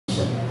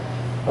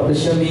Tapos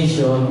yung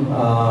mission,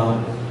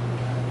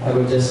 I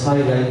will just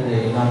highlight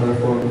the number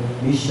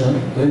 4 mission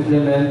to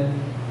implement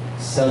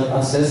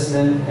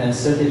self-assessment and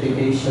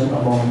certification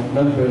among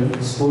member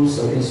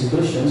schools or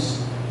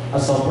institutions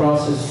as a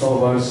process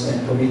towards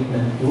and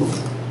commitment to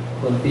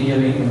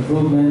continuing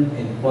improvement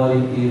in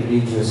quality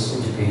religious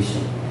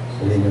education.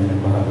 So yun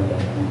yung mahalaga.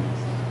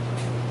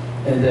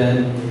 And then,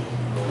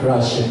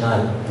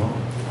 rational. No?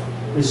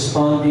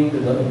 Responding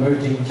to the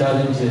emerging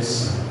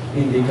challenges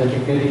in the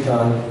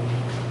catechetical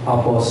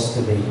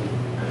apostolate.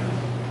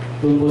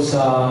 Doon po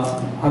sa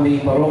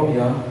aming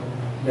parokya,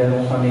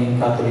 meron kaming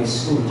Catholic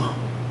school.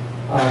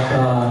 At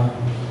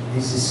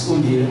this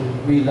school year,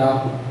 we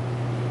lack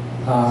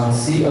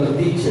CL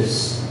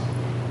teachers.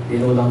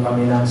 Pinulang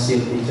kami ng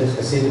CL teachers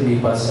kasi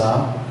lumipat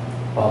sa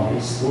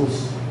public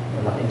schools.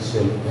 Malaking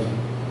sweldo.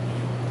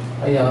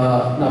 Kaya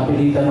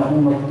napilitan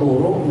akong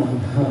magturo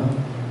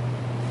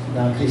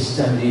ng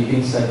Christian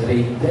living sa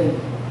grade 10.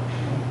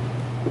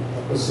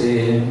 Tapos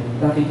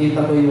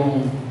nakikita ko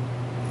yung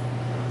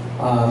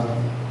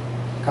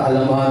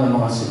kaalaman ng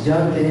mga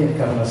estudyante,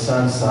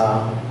 karanasan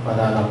sa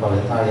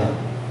pananampalataya.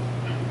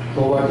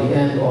 Toward the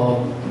end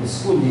of the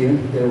school year,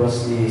 there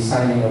was the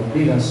signing of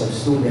clearance of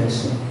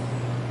students.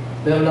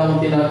 Pero lang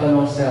akong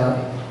tinatanong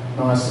sa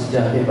mga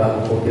estudyante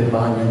bago po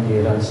pirmahan yung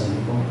clearance.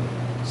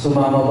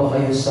 Sumama ba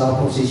kayo sa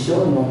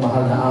posisyon ng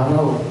mahal na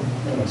araw?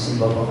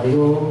 Nagsimba ba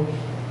kayo?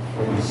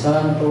 Holy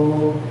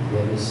Santo,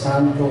 Viernes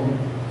Santo,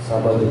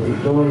 Sabado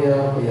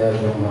Victoria, kaya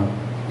yung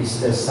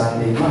Easter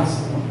Sunday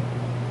Mass. No?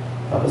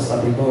 Tapos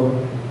sabi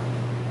ko,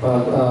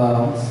 pag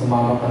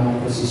sumama ka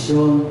ng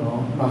posisyon, no?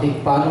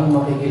 Paano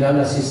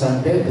makikilala si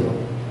San Pedro?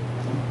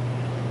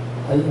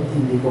 Ay,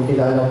 hindi ko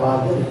kilala,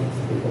 Father.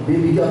 Sabi ko,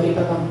 bibigyan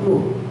kita ng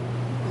clue.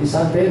 Si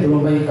San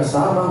Pedro may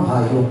kasamang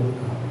hayop.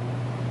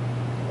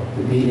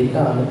 Pipili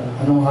ka,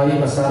 anong hayop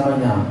kasama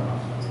niya?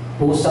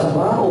 Pusa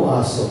ba o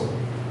aso?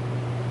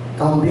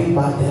 Kambing,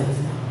 Father.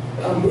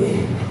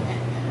 Kambing.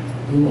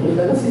 Hindi mo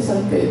kilala si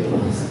San Pedro.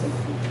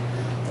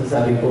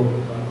 Sabi ko,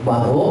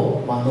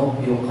 manok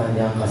yung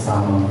kanyang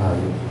kasamang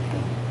hayop.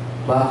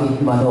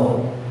 Bakit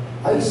manok?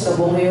 Ay, sa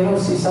bumero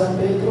si San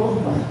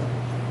Pedro.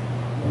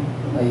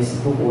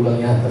 Naisip ko kulang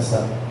yata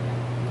sa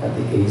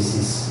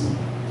catechesis.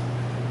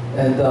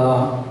 And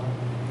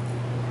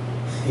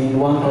in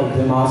one of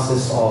the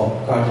masses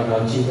of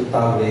Cardinal Chico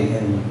Tagle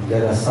in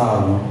De La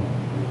Salle,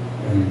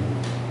 and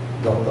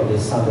Dr.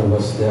 Alessandro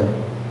was there,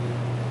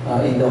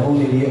 in the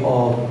homily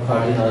of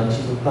Cardinal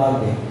Chico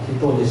Tagle, he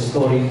told a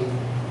story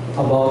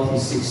about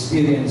his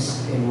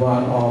experience in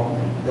one of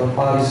the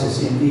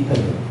parishes in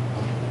Italy.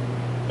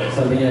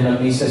 Sabi niya,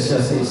 nag-misa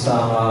siya sa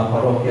isang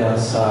parokya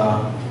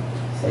sa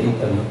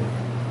Italy.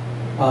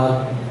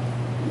 At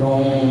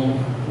nung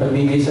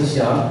nag-misa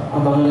siya,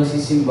 ang mga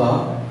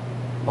nagsisimba,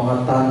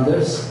 mga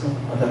thunders,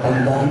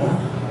 matatanda na,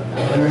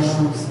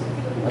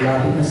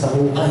 malapit na sa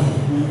hukay.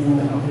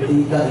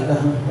 Ika.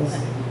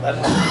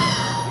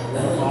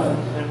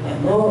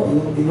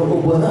 Yung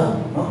inuubo na.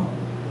 No?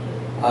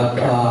 At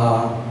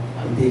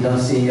hindi lang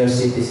senior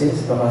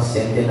citizens, baka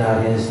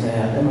centenarians na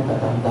yata,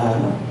 matatanda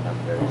na.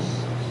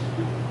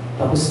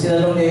 Tapos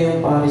tinanong niya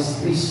yung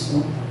parish priest,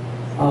 no?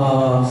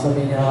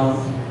 Sabi niya,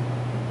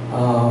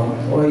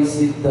 why is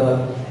it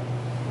that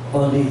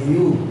only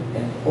you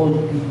and old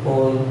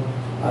people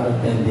are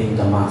attending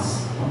the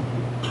Mass? No?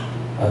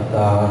 At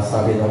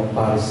sabi ng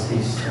parish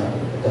priest,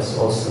 that's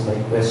also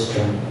my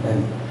question.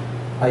 And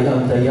I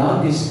am the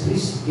youngest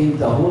priest in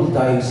the whole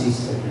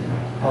diocese.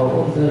 How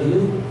old are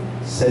you?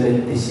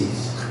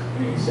 76.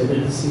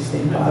 76 na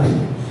yung parish.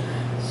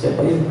 Siya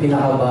pa yung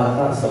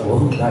pinakabata sa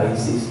buong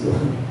diocese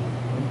doon.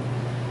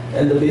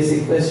 And the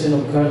basic question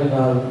of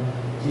Cardinal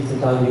Chico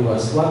Tagle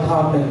was, what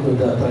happened to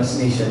the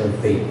transmission of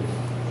faith?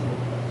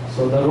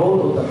 So the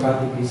role of the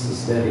catechist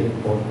is very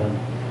important.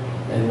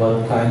 And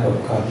what kind of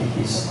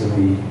catechist do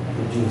we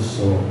produce?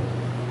 So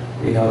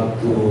we have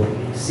to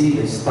see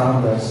the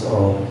standards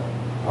of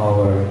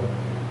our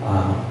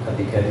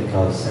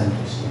catechetical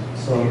centers.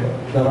 So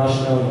the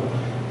rational,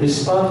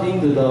 responding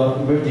to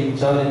the emerging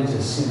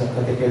challenges in the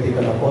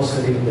catechetical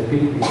apostolate in the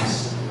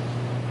Philippines,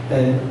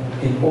 and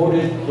in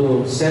order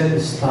to set the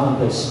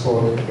standards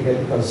for the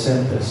catechetical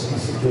centers,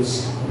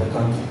 institutes in the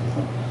country.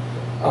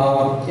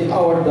 In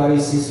our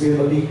diocese, we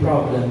have a big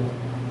problem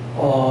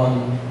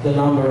on the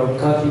number of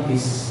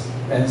catechists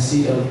and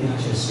CL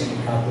teachers in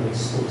Catholic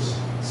schools,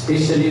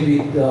 especially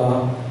with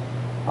the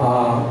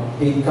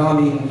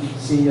incoming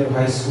senior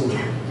high school.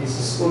 This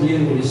school year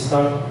will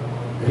start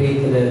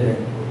grade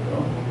 11.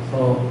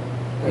 So,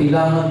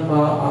 kailangan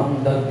pa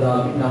ang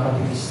dagdag na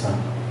katekista.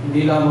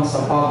 Hindi lamang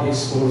sa public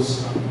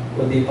schools,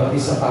 kundi pati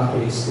sa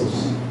Catholic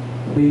schools.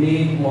 We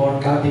need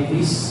more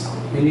catechists,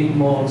 we need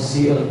more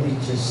CL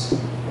teachers,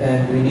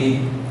 and we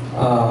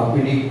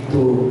need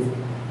to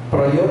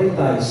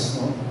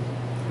prioritize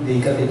the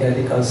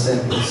catechetical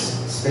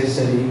centers,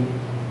 especially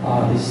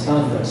the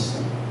standards.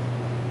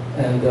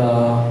 And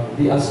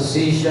the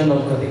Association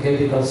of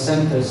Catechetical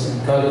Centers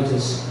and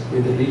Colleges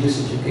with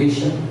Religious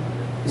Education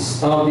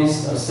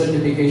established a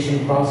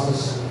certification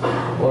process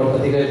for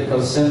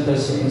catechetical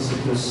centers and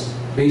institutes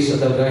based on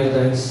the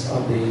guidelines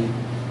of the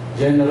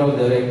General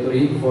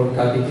Directory for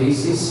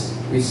Catechesis,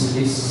 which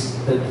lists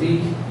the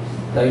three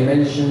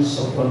dimensions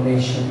of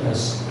formation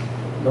as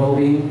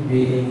knowing,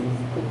 being,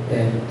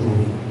 and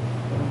doing.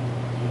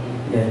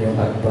 Yan yung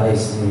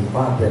advice ni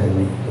Father,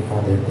 ni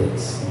Father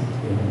Tex.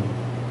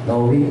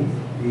 Knowing,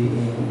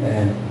 being,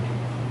 and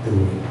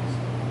doing.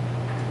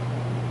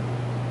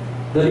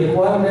 The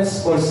requirements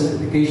for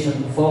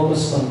certification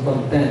focus on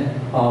content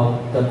of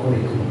the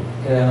curriculum.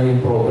 Kaya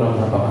yung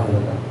program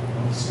napakahalaga.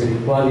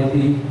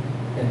 Spirituality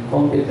and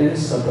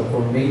competence of the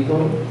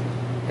formator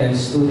and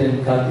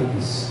student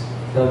catechist.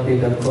 The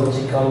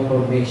pedagogical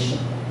formation,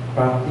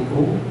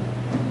 practical,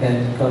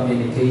 and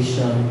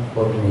communication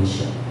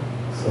formation.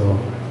 So,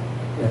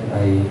 yan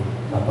ay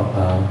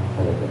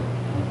napakahalaga.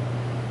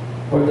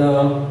 For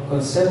the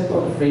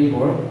conceptual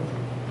framework,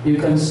 you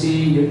can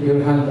see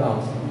your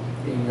handout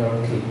in your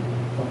kit.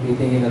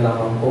 Pakitingin na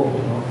lamang po,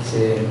 no?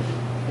 Kasi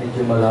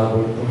medyo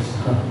malabo ito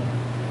sa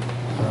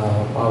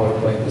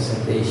PowerPoint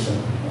presentation.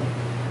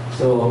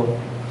 So,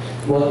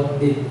 what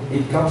it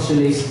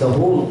encapsulates the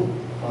whole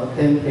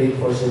template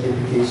for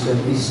certification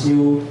is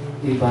new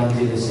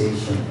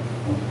evangelization.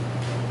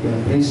 Yung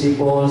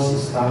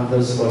principles,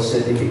 standards for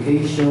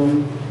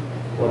certification,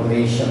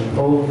 formation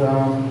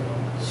program,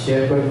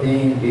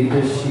 shepherding,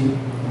 leadership,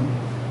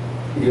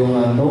 yung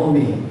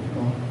knowing,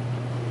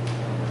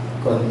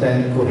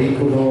 content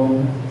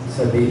curriculum,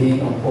 sabihin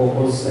ang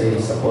focus ay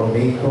sa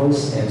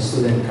formators and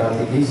student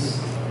catechists,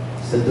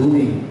 sa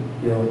doing,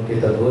 yung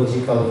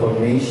pedagogical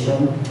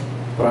formation,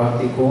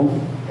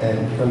 practicum,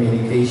 and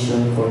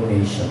communication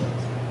formation.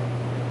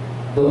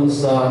 Doon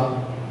sa,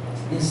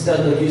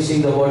 instead of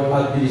using the word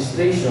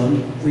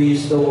administration, we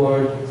use the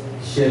word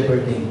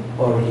shepherding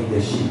or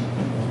leadership.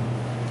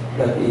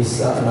 That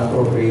is an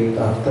appropriate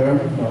term,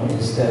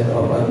 instead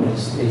of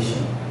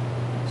administration.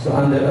 So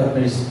under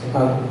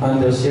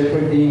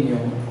shepherding,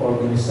 yung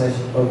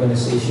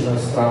organizational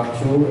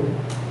structure,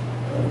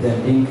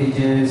 then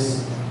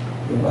linkages,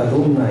 yung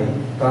alumni,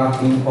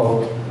 tracking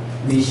of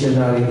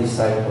missionary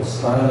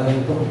disciples. Para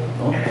ito,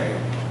 no?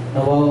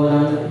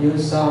 Nawawala yun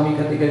sa aming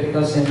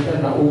catechetical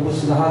center,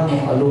 naubos lahat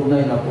ng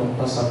alumni na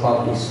punta sa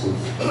public schools.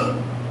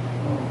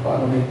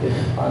 Paano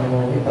mo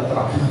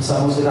itatrack?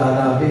 Saan mo sila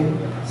hanapin?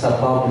 Sa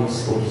public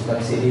schools.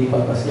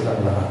 Nagsilipan pa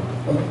silang lahat.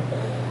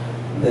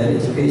 The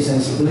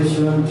education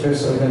institution,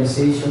 church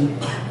organization,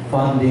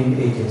 funding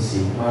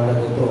agency.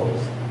 Mahalaga ito.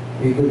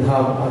 We could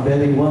have a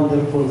very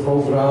wonderful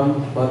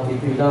program, but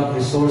if we lack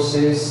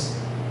resources,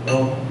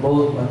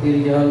 both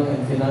material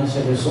and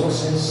financial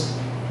resources,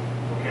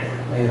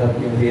 mahirap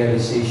yung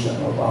realization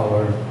of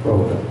our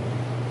program.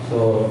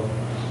 So,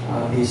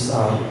 these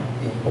are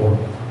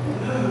important.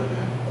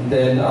 And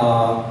then,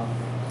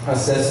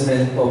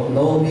 assessment of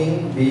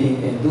knowing,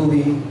 being, and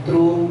doing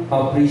through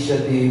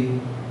appreciative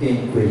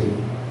inquiry.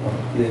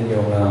 Yun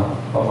yung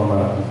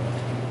pamamaraan.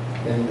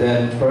 And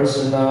then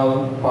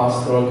personal,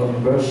 pastoral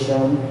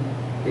conversion,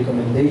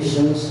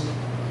 recommendations,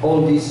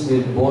 all this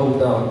will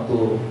boil down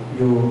to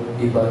your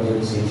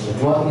evangelization.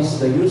 What is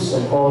the use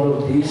of all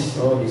of these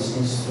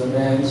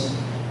instruments,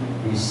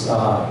 this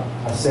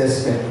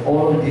assessment,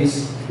 all of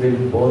this will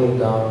boil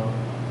down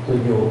to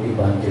your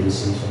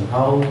evangelization.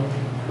 How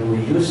do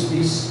we use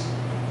this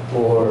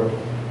for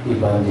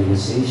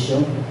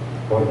evangelization,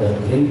 for the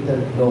greater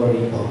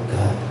glory of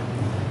God?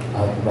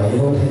 At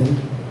Bayorin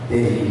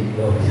Dei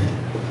Gloria.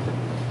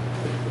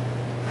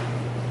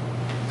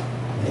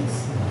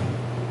 Next.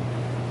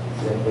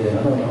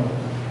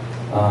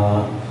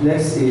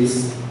 Next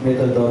is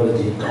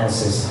methodology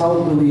process.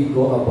 How do we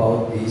go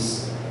about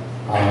this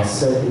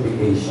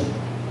certification?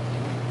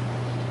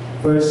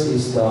 First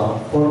is the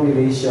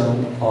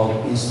formulation of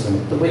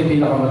instrument. Ito po yung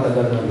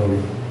pinakamatagal na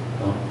gawin.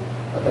 No?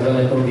 Matagal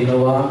na itong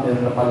ginawa,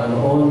 meron na pala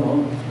noon,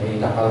 no? May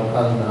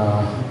nakalkal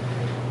na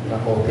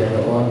kopya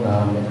noon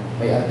na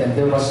may attempt.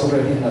 There was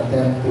already an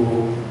attempt to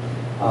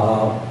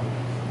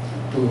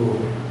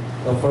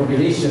the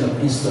formulation of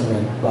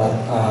instrument, but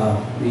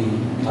we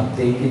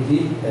updated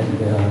it and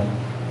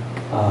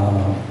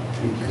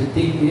we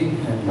critiqued it,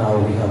 and now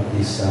we have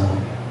this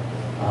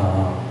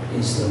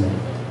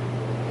instrument.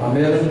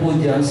 Meron po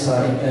dyan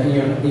sa, in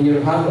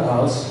your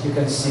handouts, you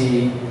can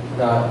see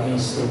the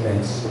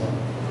instruments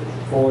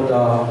for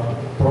the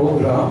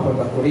program, for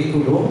the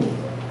curriculum,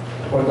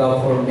 for the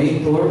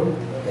formator,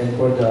 and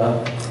for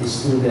the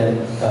student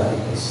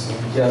catechist.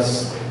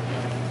 Just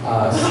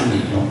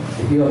see, no?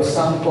 If you have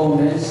some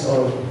comments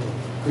or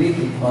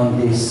critique on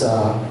this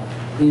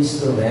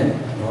instrument,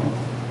 no?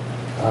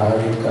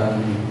 You can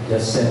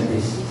just send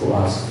this to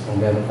us. Kung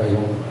meron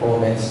kayong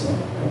comments, no?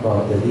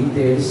 About the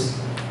details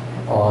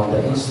on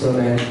the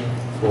instrument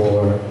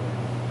for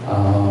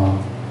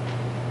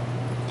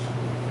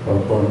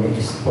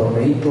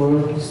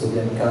formator,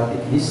 student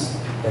catechist,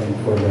 and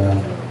for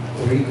the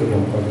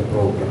curriculum for the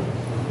program.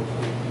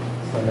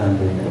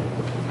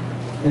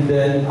 And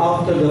then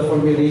after the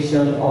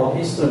formulation of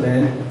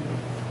instrument,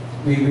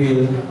 we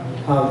will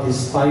have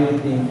this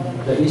piloting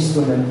the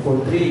instrument for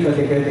 3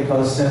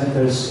 catechetical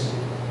centers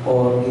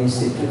or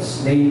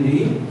institutes,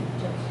 namely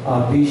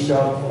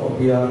Bishop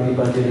of your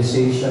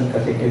Evangelization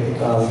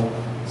Catechetical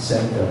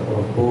Center,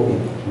 or BOE,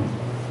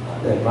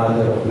 then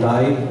Mother of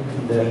Light,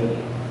 then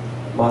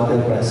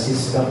Mother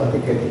Francisca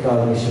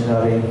Catechetical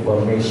Missionary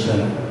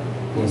Information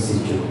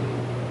Institute.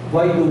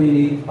 Why do we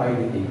need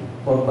piloting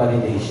or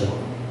validation?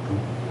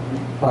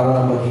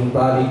 Para maging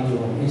valid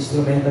yung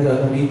instrument na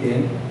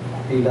gagamitin,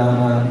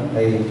 kailangan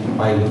ay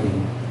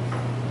piloting.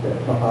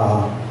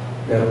 Baka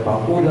meron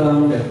pang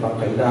kulang, meron pang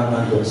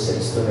kailangan doon sa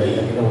instrument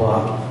na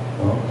ginawa.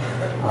 No?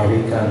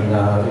 We can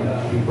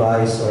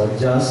revise or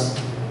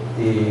adjust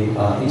the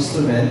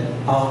instrument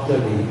after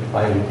the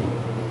piloting.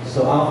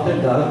 So after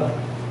that,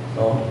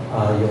 no,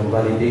 yung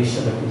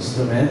validation of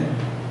instrument,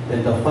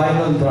 then the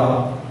final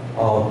drop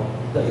of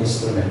the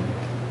instrument.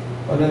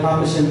 Pag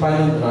natapos yung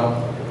final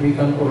drop, we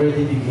can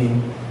already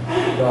begin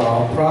the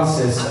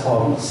process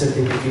of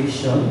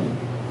certification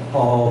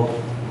of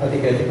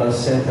catechetical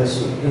centers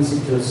or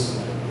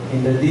institutes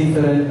in the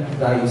different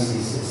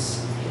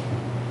dioceses.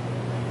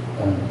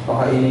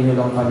 Pakainin nyo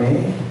lang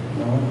kami,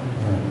 no?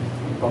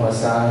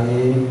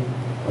 Pamasahe,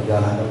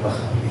 maghahanap pa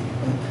kami.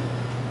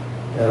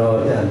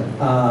 Pero yan,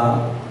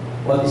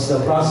 what is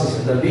the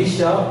process? The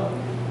bishop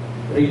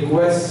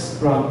requests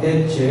from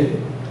EDCHE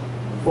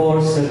for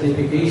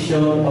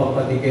certification of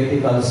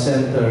catechetical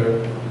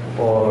center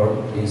or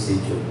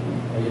institute.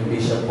 Yung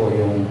bishop po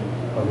yung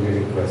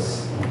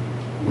mag-request.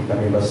 Hindi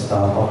kami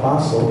basta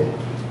papasok,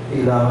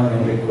 kailangan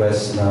yung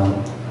request ng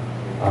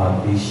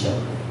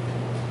bishop.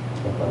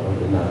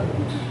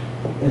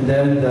 And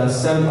then the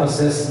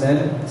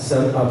self-assessment,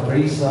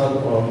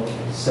 self-appraisal, or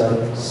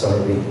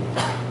self-survey.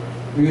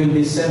 We will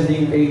be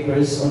sending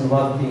papers on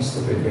what things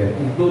to prepare,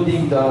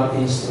 including the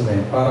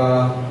instrument,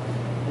 para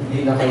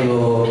hindi na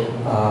kayo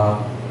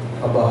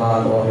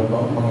abahan o ano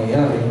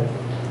mangyayari,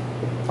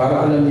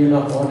 para alam niyo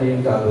na kung ano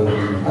yung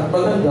gagawin. At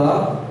maganda,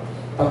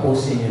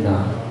 tapusin niyo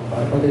na.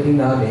 Para pagdating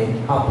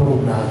namin,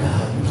 approve na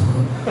agad.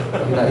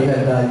 Pag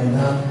naihanda niyo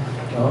na,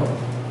 no?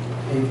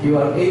 If you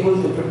are able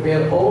to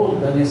prepare all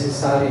the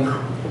necessary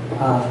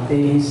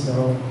things,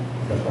 no?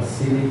 The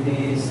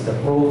facilities,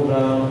 the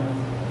program,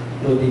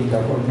 including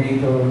the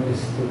formator, the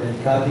student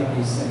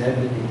catechist, and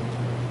everything.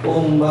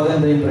 Kung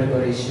maganda yung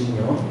preparation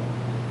nyo,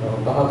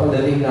 no, baka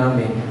padating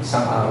namin,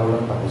 isang araw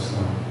lang tapos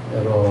na.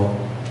 Pero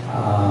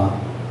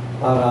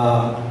para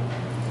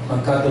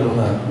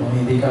magkatulungan, no,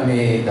 hindi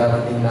kami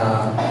darating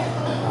na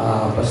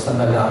basta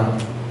na lang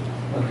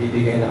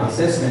magbibigay ng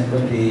assessment,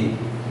 kundi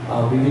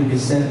we will be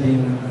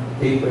sending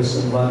papers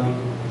on what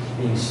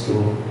things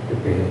to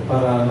prepare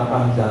para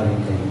nakahanda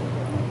rin kayo.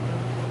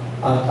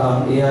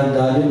 At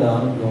ihanda nyo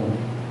lang yung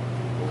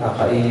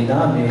kakainin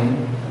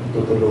namin,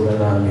 tutulugan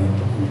namin.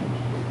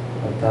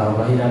 At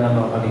mahina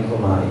naman kaming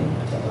kumain.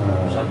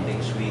 Something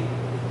sweet.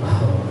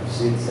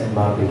 Sweet and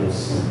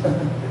marvelous.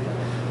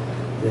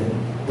 Then,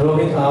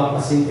 drawing up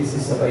a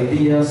synthesis of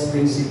ideas,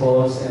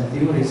 principles, and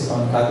theories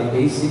on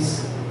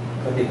catechesis,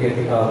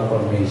 catechetical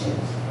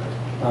formations.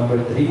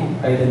 Number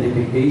 3,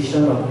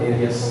 identification of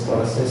areas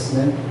for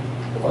assessment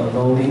on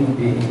knowing,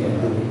 being, and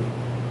doing.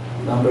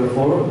 Number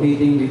 4,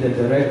 meeting with the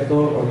director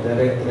or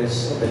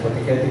directress of the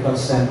catechetical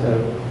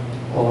center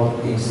or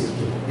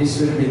institute.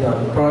 This will be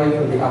done prior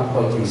to the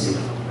actual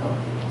visit.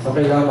 So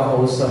kailangan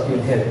makausap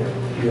yung head,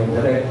 yung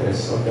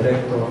directress or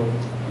director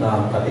ng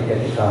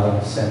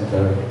catechetical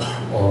center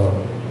or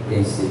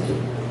institute.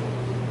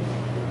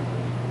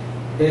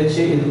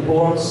 EDCHE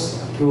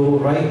informs through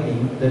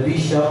writing the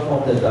bishop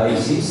of the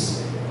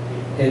diocese,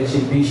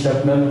 EDCHE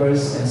bishop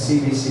members, and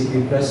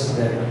CBCP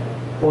president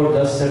for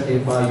the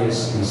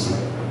certifiers visit.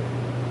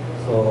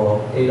 So,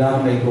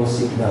 kailangan may go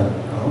signal,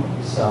 no?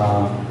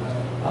 Sa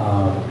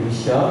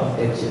bishop,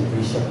 EDCHE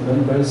bishop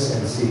members,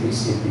 and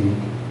CBCP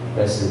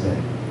president.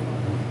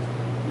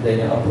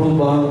 Then yung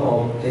approval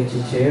of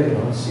EDCHE chair,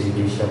 no? Si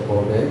Bishop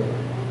Pobe,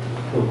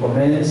 to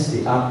commence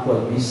the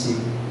actual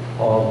visit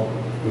of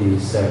the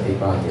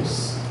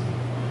certifiers.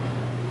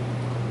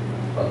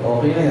 Pag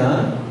okay na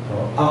yan, so,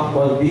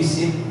 actual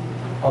visit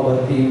of a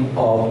team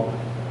of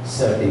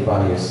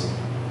certifiers.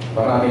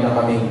 Marami na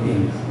kaming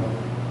teams. No?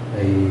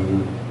 May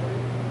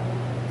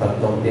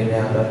 3 team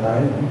na yata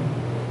tayo. No?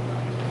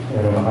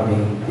 Meron na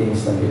kaming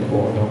teams na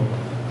binuo. No?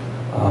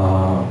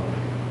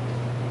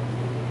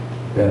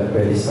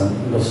 Pwede sa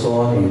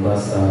Luzon, iba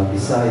sa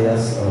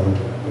Visayas, or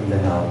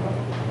Mindanao.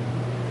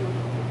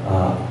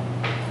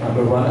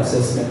 Number 1,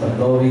 assessment on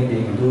knowing,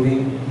 being,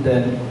 doing.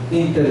 Then,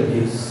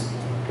 interviews.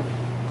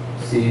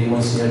 Si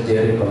Monsignor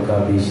Jerry,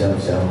 pagka-bishop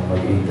siya,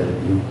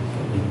 mag-interview.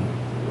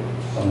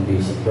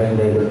 Pang-bishop. When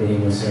level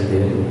ni Monsignor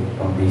Jerry,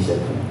 pang-bishop.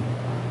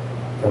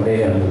 Kami,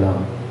 ano lang.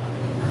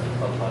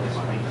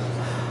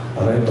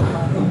 Okay pa.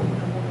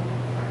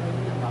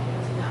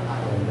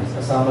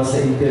 Kasama sa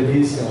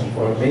interviews yung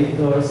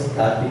formators,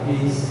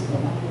 catechists.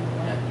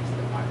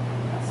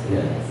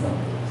 Yeah, no.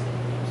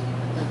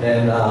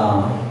 Then,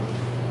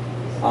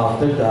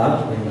 after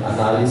that,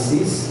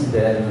 analysis,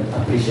 then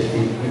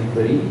appreciative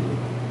inquiry,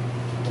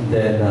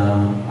 then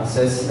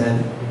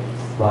assessment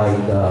by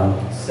the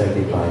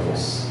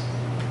certifiers.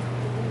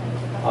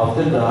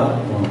 After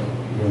that,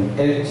 yung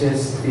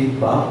EDCHE's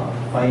feedback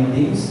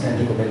findings and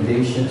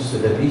recommendations to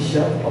the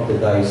Bishop of the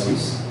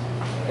Diocese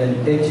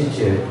and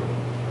catechetical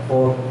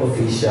for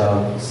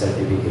official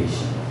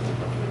certification.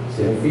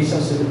 So yung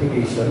official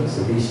certification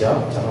sa Bishop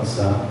tsaka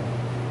sa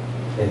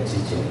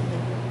catechetical.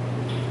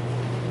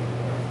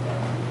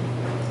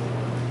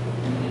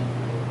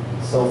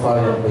 So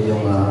far yan po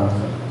yung,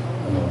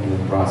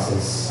 yung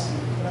process.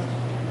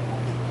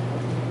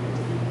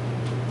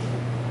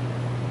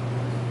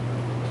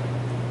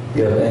 If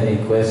you have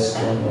any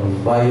question or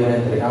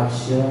violent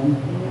reaction,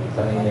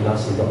 tanongin nila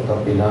si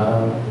Dr.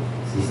 Pilar,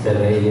 Sister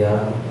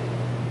Rhea.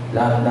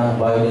 Lahat ng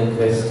violent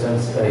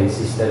questions kay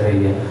Sister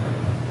Rhea.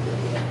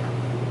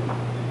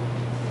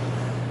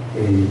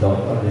 Kay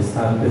Dr.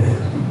 Alexander.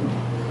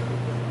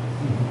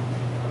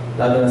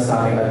 Lalo na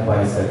sa aking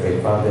advisor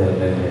kay Father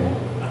Lene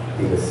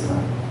Tigas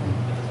na.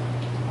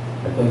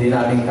 At kung di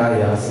namin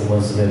kaya, si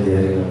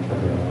Somosierra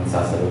ang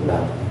sasalog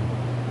lahat.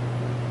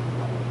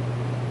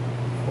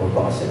 O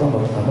baka siya ba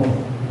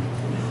magtanong?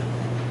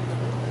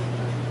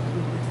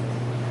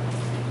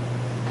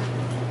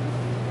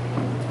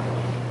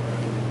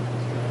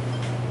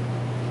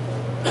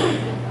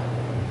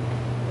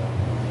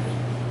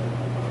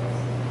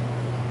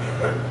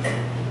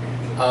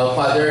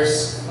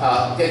 Fathers,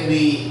 can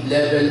we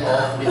level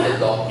off with the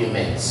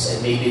documents,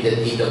 and maybe the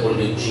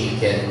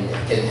TWG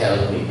can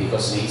help me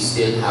because we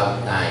still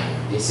have time.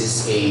 This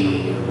is a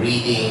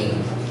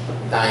reading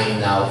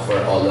time now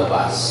for all of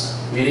us.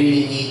 We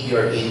really need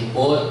your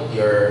input,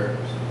 your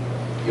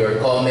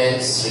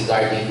comments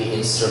regarding the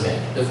instrument.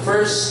 The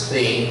first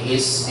thing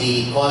is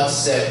the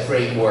concept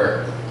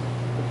framework.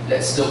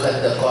 Let's look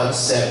at the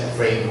concept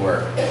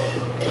framework.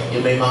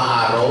 Yung may mga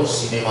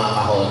arrows, yung may mga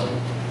kahon.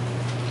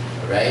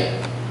 Right?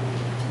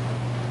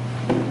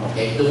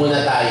 Okay, ito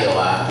muna tayo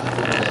ha.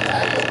 Ito muna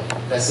tayo.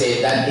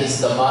 Kasi that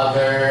is the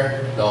mother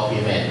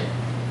document.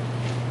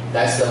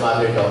 That's the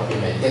mother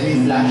document. Can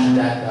we flash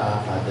that,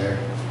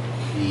 Father?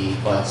 The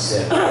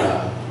concept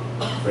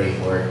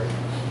framework.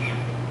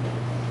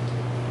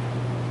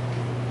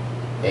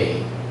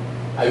 Okay.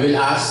 I will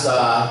ask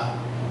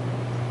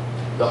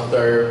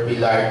Dr.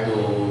 Pilar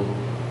to...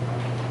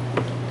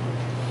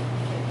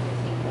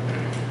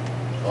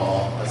 Oo,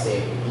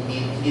 kasi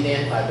hindi na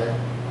yan, Father.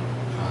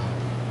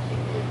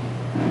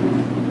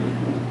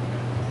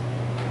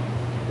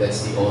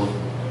 That's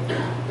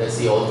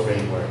the old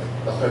framework.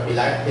 Dr.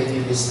 Pilar, can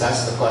you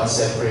discuss the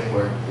concept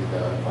framework with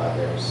the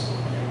fathers?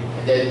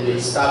 And then we'll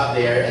stop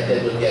there, and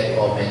then we'll get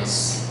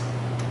comments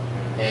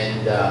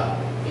and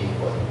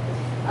input.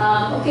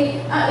 Okay,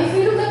 if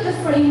you look at the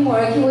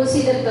framework, you will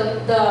see that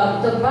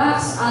the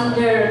box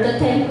under the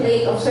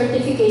template of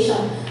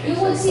certification, you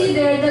will see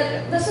there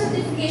that the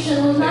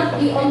certification will not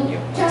be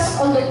just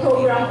on the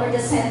program or the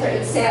center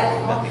itself.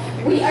 No?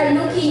 We are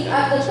looking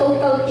at the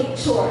total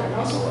picture.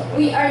 No? So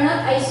we are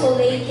not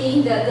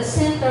isolating the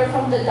center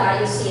from the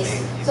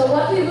diocese. So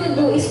what we will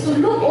do is to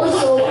look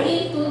also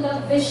into the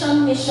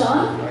vision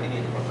mission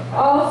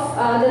of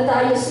the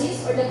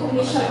diocese or the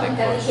commission on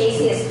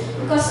catechesis,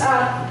 because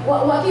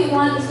what we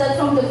want is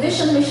that from the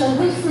vision mission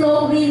will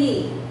flow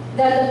really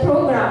the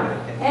program,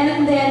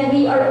 and then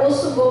we are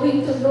also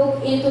going to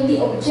look into the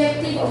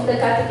objective of the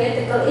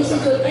catechetical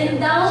institute and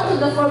down to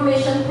the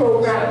formation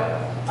program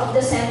of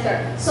the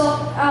center. So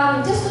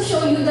just to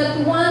show you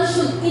that one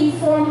should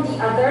inform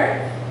the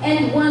other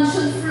and one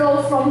should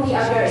flow from the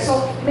other.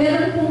 So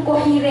meron pong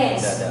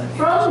coherence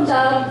from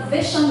the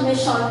vision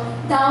mission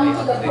down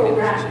to the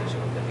program.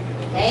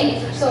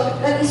 Okay, so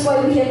that is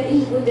why we have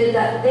included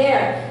that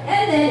there.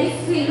 And then if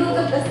we look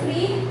at the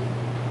three,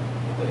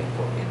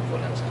 info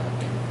lang sa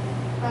atin.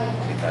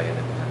 Kasi tayo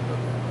nag-handle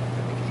na.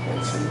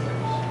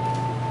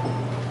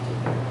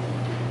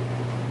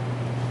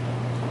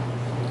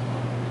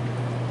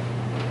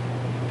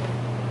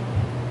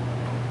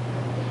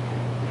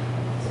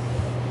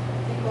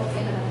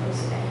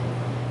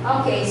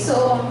 okay,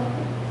 so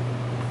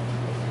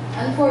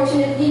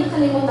unfortunately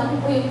nakalimutan ko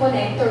po yung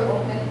connector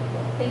ko.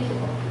 Thank you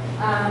po.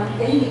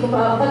 Kaya hindi ko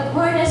ba, but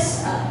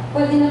harness,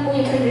 pwede na po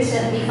yung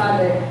recently,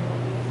 Father.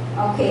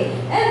 Okay.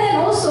 And then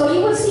also,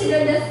 you will see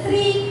there the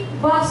three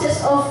boxes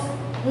of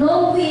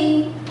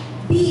knowing,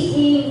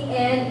 being,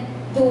 and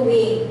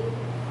doing.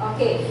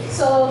 Okay.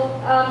 So,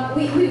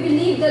 we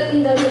believe that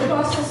in the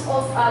process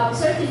of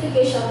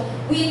certification,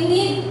 we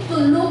need to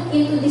look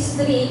into these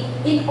three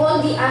in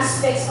all the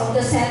aspects of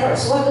the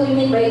centers. What do we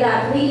mean by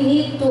that? We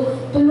need to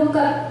look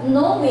at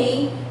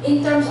knowing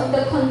in terms of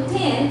the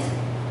content,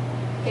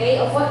 okay,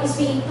 of what is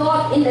being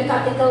taught in the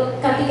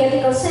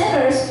catechetical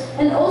centers,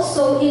 and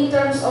also in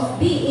terms of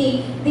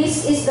being,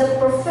 this is the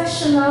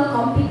professional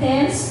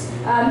competence,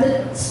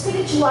 the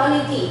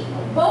spirituality,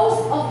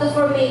 both of the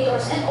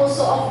formators and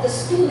also of the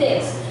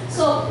students.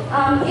 So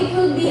it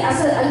will be,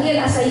 as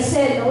I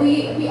said,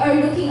 we are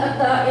looking at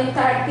the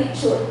entire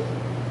picture.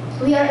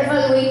 We are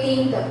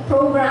evaluating the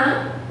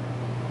program,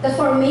 the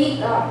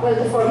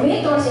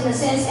formators in a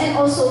sense, and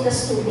also the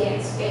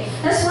students. Okay,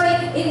 that's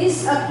why in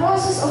this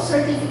process of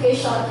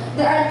certification,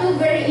 there are two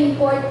very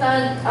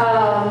important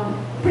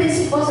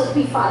principles that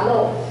we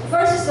follow.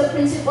 First is the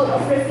principle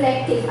of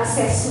reflective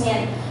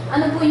assessment.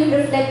 ano po yung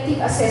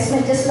reflective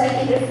assessment. Just like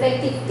in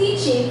reflective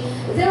teaching,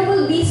 there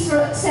will be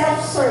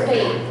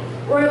self-survey,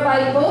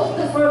 whereby both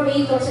the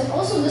formators and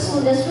also the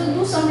students will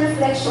do some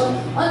reflection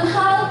on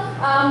how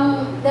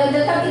the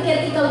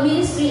catechetical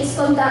ministry is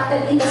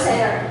conducted in the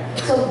center.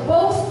 So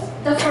both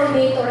the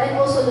formator and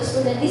also the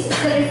student, this is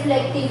the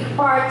reflective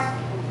part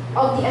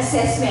of the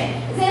assessment.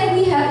 Then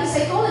we have in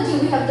psychology,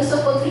 we have the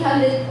so-called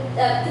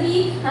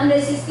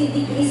 360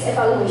 degrees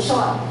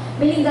evaluation,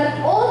 meaning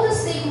that all the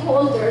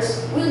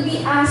stakeholders will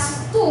be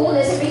asked to,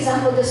 let's say for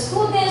example, the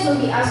students will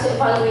be asked to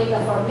evaluate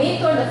the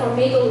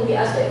formator will be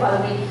asked to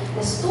evaluate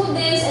the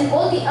students, and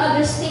all the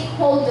other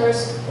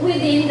stakeholders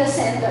within the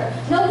center.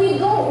 Now we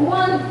don't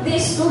want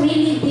this to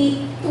really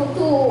be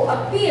to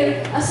appear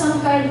as some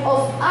kind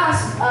of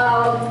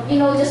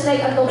just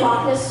like a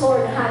Damocles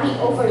sword hanging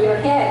over your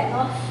head.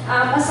 No?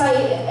 As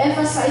I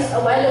emphasized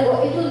a while ago,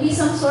 it will be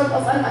some sort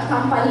of an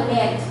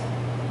accompaniment.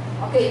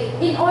 Okay,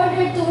 in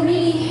order to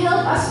really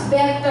help us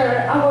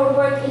better our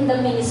work in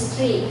the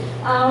ministry.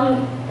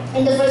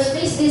 In the first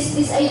place,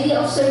 this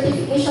idea of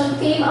certification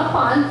came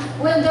upon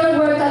when there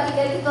were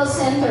catechetical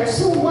centers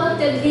who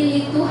wanted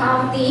really to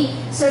have the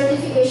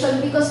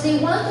certification because they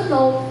want to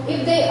know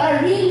if they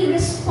are really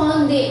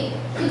responding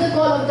to the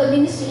call of the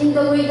ministry in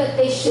the way that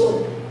they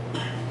should.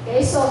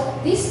 Okay, so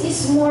this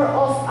is more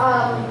of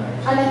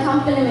an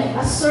accompaniment,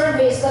 a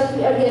service that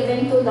we are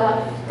giving to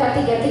the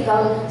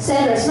catechetical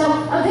centers.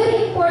 Now, a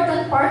very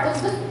important part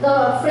of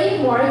the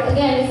framework,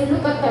 again, if you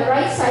look at the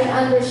right side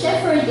under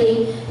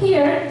shepherding,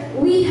 here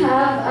we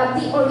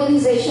have the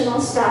organizational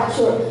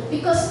structure.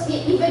 Because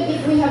even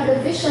if we have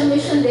the vision,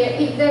 mission there,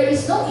 if there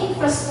is no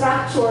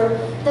infrastructure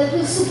that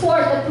will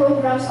support the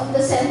programs of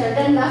the center,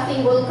 then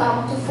nothing will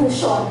come to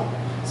fruition.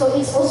 So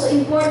it's also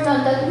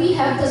important that we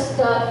have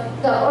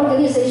the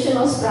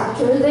organizational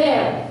structure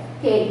there.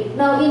 Okay,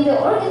 now in the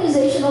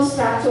organizational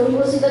structure, you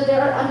will see that there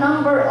are a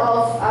number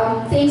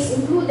of things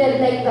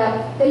included, like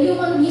the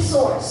human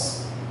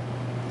resource.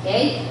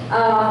 Okay,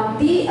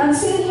 the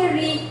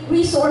ancillary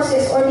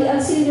resources or the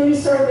ancillary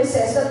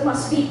services that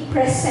must be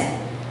present.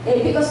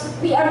 Okay, because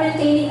we are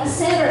maintaining a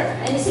center,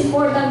 and it's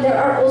important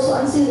there are also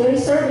ancillary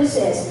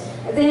services.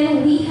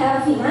 Then we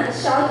have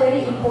financial,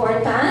 very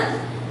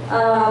important.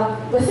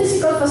 The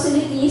physical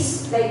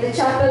facilities like the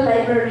chapel,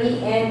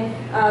 library, and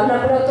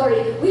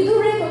laboratory. We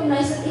do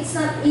recognize that it's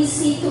not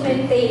easy to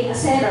maintain a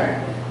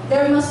center.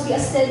 There must be a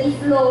steady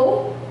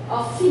flow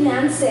of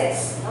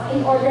finances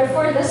in order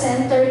for the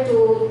center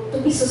to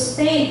be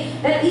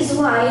sustained. That is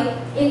why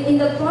in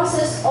the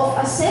process of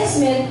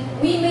assessment,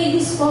 we may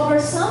discover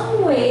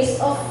some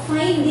ways of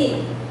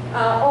finding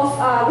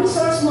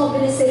resource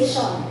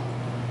mobilization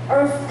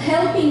or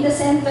helping the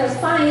center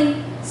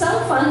find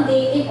some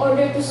funding in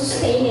order to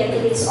sustain it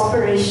in its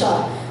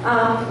operation.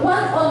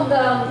 One of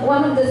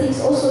the things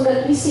also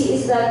that we see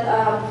is that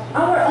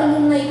our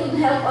alumni could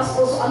help us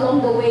also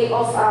along the way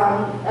of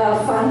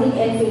funding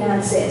and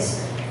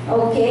finances.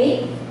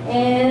 Okay,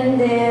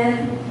 and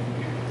then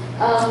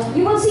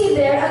you will see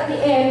there at the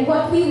end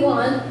what we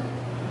want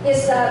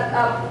is that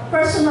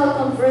personal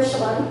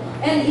conversion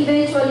and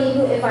eventually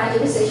new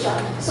evangelization.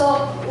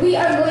 So we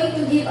are going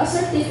to give a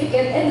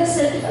certificate, and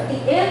at the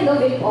end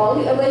of it all,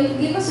 we are going to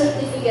give a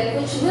certificate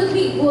which will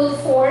be good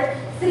for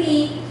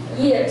 3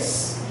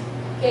 years.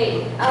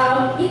 Okay,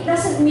 it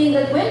doesn't mean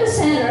that when the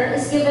center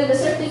is given the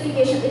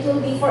certification, it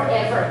will be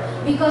forever.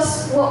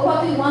 Because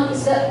what we want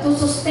is that to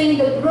sustain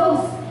the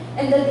growth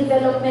and the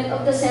development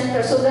of the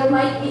center. So there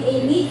might be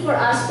a need for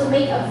us to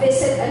make a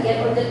visit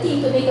again, or the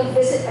team to make a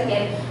visit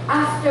again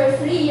after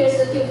 3 years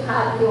that you've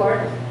had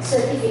your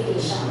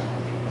certification.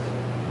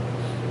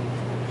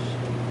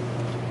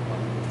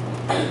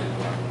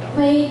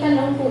 May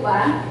tanong po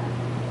ba?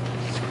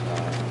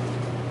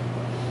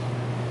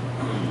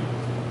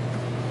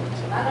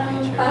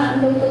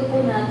 Parang lungkot po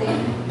natin.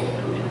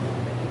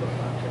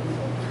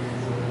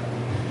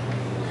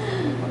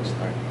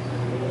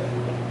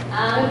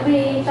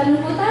 May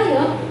tanong po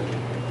tayo.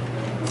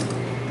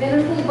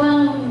 Meron po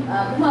bang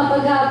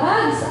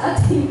bumabagabag sa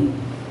ating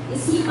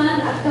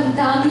isipan at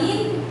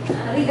damdamin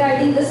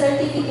regarding the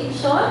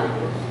certification?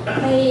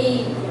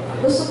 May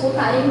gusto po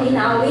tayong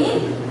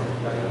linawin?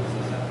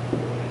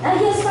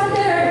 Yes,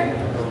 Father.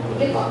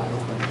 Sige po.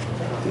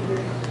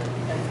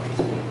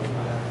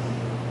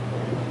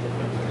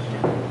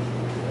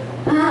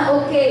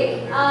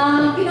 Okay.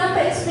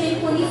 Pinapa-explain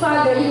po ni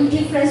Father yung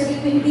difference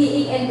between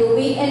being and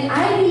doing, and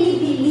I really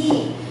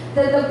believe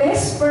that the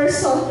best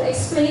person to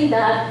explain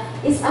that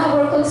is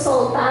our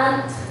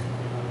consultant.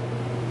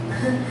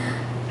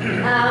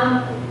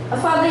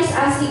 Father is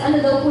asking,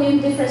 ano daw po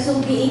yung difference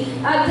of being?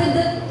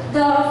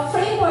 The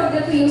framework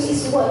that we use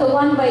is the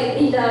one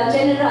in the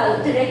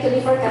General Directory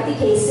for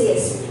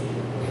Catechesis.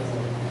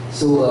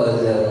 So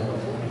the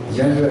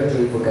General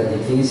Directory for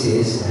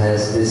Catechesis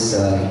has this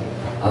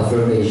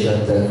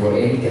affirmation that for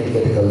any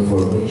catechetical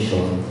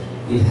formation,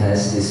 it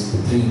has these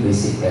 3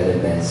 basic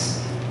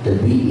elements. The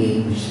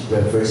being, which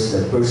refers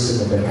to the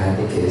person of the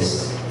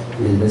catechist,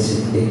 it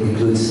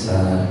includes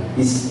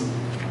his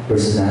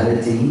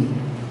personality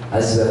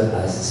as well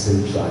as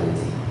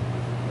spirituality.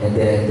 And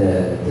then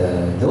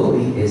the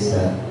knowing is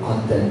the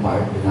content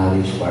part, the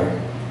knowledge part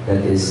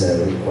that is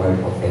required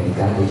of any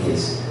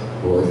catechist,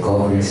 both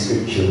covering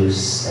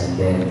scriptures and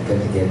then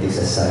catechetics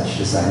as such,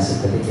 the science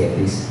of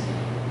catechetics,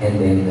 and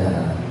then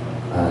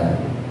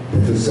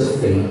the truths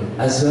of faith,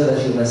 as well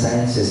as human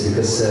sciences,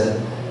 because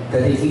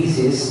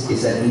catechesis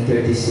is an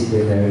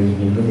interdisciplinary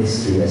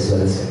ministry as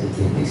well as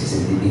catechetics is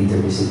an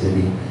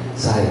interdisciplinary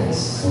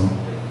science.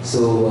 So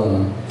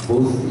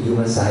both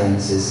human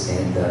sciences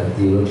and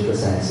theological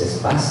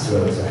sciences,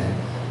 pastoral science,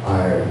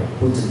 are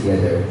put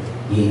together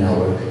in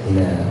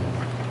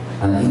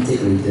an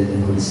integrated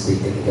and holistic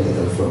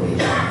catechetical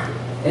formation.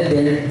 And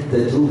then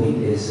the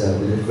doing is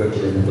we refer to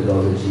the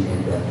methodology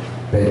and the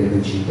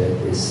pedagogy that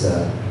is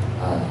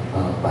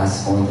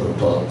passed on or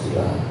taught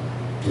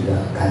to the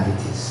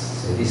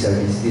catechists. So these are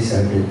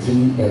the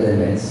three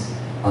elements,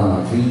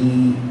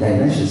 three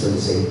dimensions, so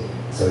to say.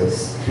 So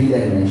it's three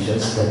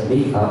dimensions that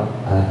make up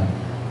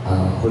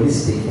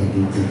holistic and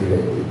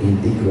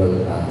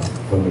integral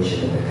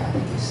formation of the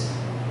catechist.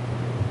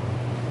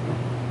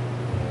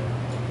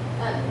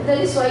 That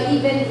is why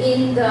even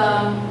in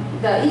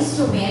the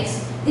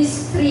instruments,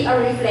 these three are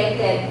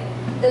reflected: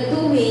 the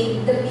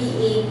doing, the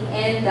being,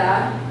 and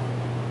the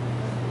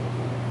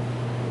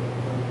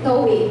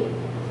knowing.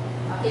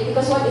 Okay,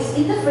 because what is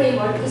in the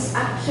framework is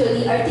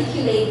actually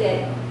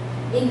articulated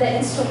in the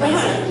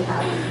instruments that we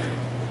have.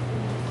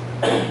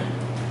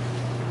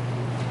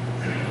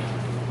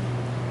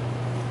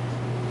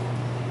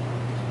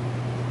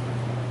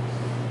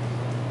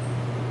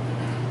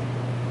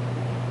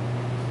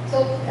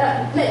 So,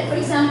 like for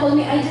example,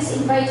 may I just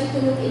invite you to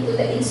look into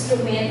the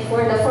instrument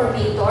for the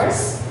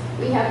formators.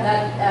 We have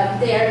that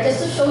there,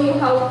 just to show you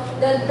how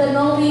the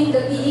knowing,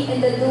 the being,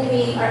 and the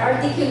doing are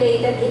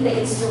articulated in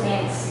the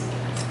instruments.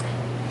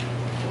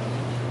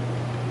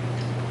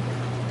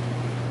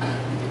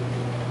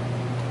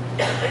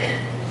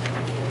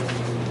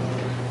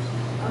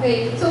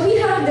 Okay, so we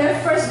have there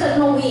first the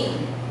knowing.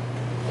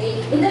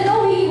 Okay. In the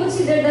knowing, you would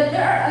see there that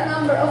there are a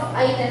number of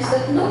items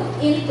that look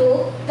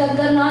into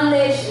the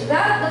knowledge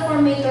that the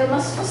formator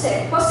must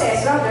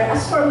possess rather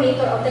as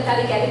formator of the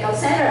catechetical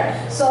center.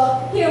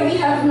 So here we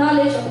have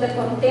knowledge of the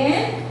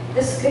content,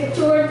 the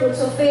scripture,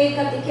 truths of faith,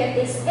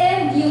 catechetics,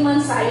 and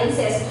human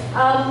sciences.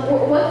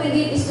 What we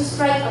did is to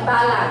strike a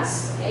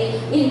balance, okay,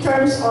 in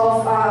terms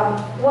of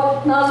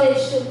what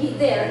knowledge should be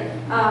there,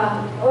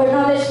 or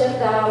knowledge that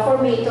the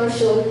formator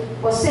should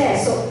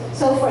possess.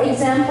 So for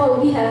example,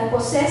 we have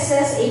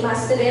possesses a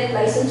masterate,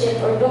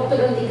 licentiate, or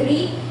doctoral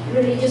degree in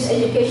religious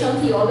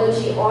education,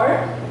 theology,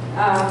 or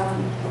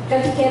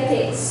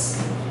catechetics.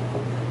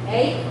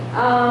 Okay?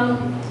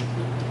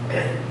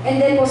 And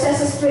then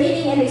possesses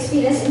training and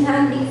experience in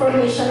handling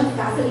formation of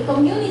Catholic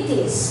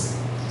communities.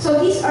 So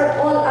these are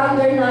all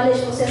under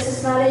knowledge,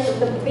 possesses knowledge of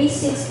the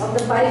basics of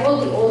the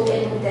Bible, the Old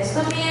and New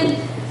Testament,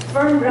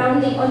 firm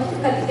grounding on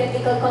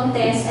catechetical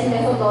contents and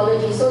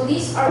methodology. So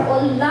these are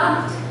all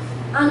lumped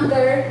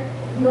under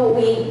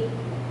knowing.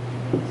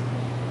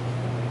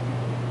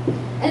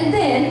 And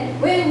then,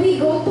 when we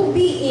go to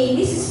being,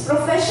 this is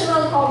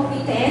professional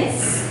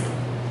competence,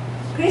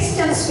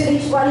 Christian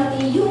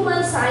spirituality,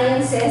 human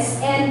sciences,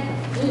 and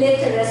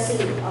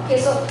literacy. Okay,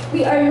 so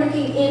we are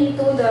looking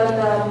into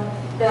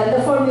the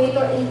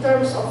formator in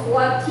terms of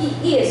what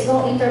he is,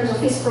 no, in terms of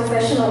his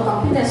professional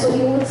competence. So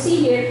you would see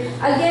here,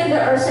 again,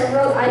 there are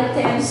several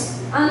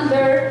items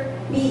under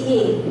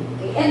being.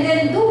 Okay, and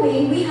then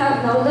doing, we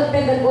have now the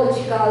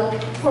pedagogical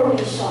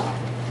formation.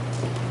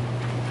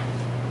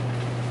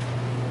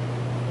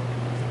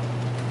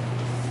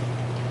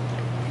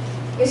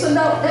 Okay, so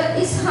now that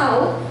is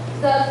how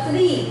the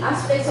three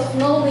aspects of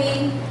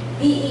knowing,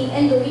 being,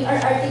 and doing are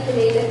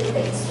articulated in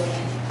the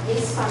instrument.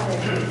 It's Father.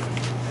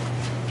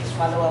 Just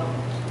follow up.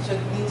 So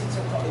it means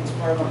it's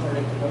more of a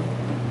curriculum?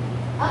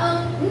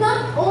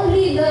 Not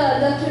only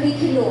the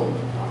curriculum.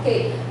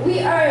 Okay,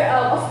 we are,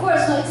 of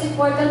course, no, it's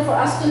important for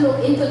us to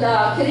look into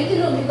the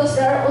curriculum because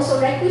there are also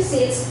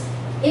requisites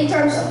in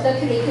terms of the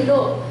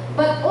curriculum,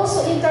 but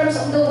also in terms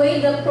of the way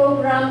the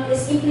program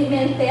is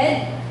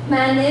implemented,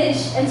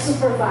 managed, and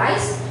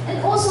supervised, and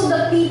also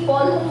the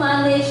people who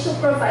manage,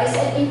 supervise,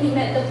 and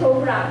implement the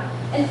program,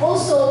 and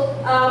also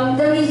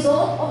the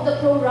result of the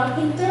program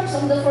in terms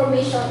of the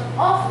formation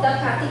of the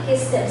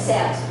catechists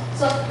themselves.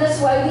 So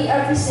that's why we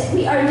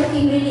are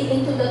looking really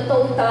into the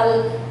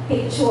total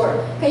picture.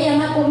 Kaya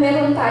nga po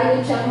meron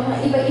tayo dyan mga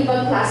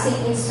iba-ibang klaseng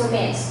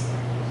instruments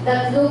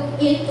that look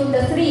into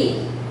the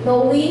three,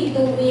 knowing,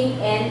 doing,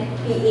 and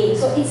being.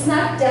 So it's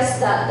not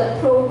just the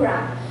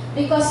program.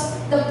 Because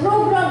the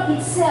program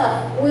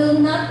itself will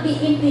not be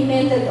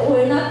implemented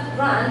or will not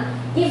run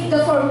if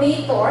the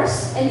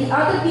formators and the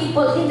other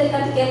people in the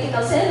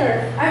catechetical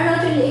center are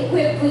not really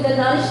equipped with the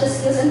knowledge, the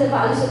skills, and the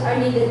values that are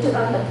needed to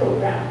run the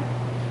program.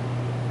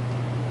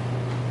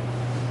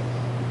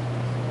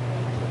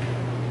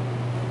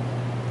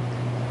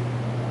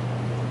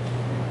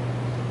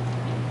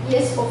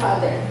 Yes, po,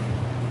 Father.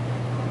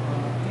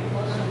 You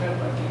also have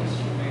an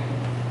instrument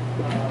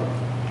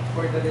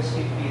for the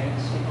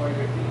recipients in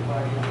order to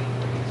evaluate,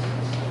 for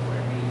instance, the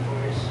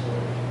formators or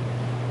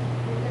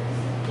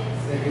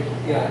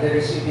the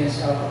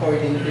recipients,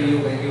 according to you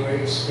when you were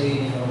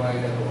explaining a while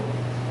ago,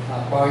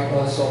 part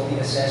also of the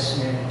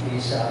assessment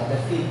is the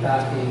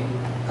feedback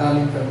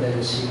coming from the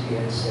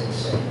recipients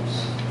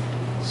themselves.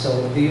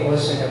 So do you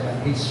also have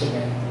an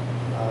instrument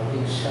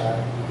which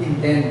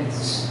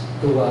intends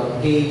to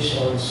gauge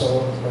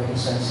also, for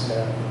instance,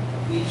 the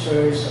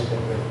features of the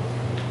work?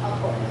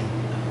 Opo.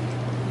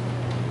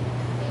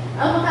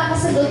 Ang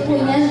makakasagot po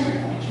niyan,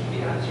 It should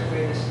be answered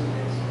by the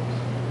students.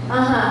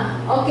 aha,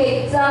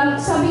 okay.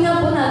 Sabi nga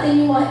po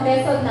natin yung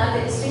method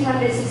natin is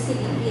 360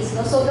 degrees.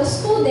 No? So the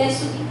students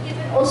should be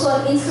given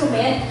also an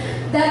instrument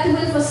that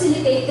will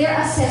facilitate their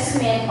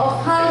assessment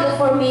of how the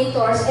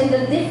formators and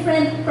the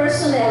different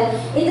personnel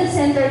in the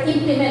center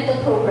implement the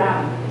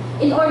program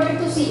in order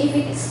to see if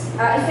it is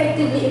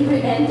effectively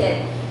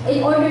implemented,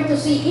 in order to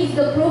see if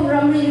the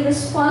program really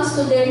responds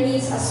to their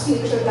needs as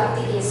future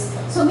catechists.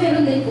 So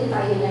meron din po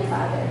tayo niyan,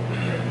 Father.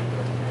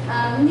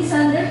 Ms.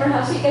 Sander,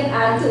 perhaps you can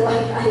add to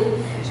what I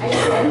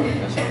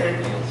said.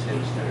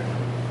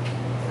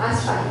 As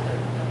Father.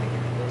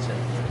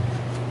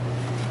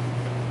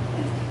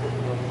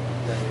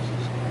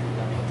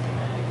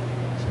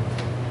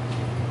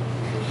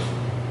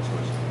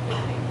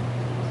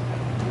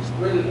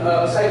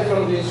 Well, aside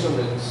from the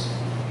instruments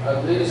are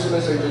just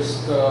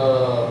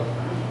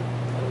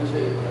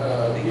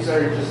these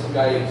are just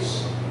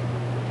guides.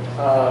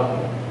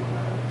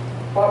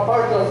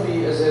 Part of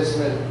the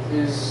assessment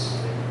is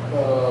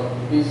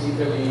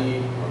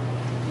basically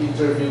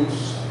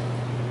interviews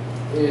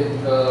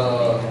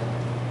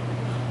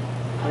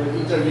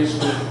interviews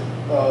with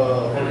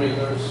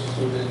formators,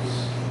 students,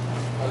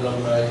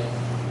 alumni,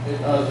 and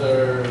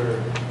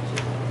other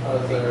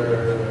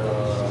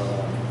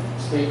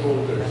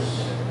stakeholders.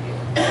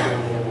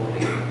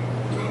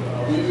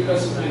 We will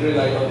simply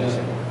rely on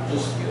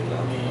just the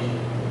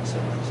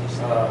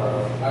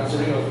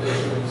answering of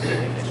questions.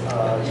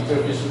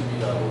 Interviews will be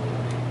done,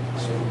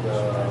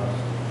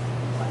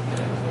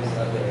 and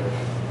other.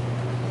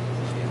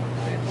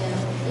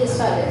 Yes,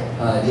 Father.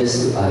 Just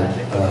to add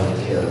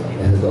the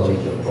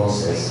methodological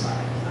process,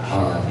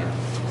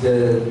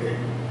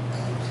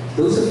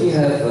 those of you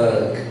have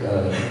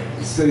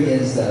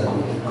experienced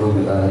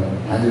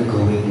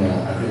undergoing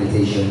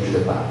accreditation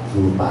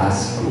through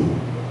PASCO,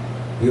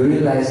 you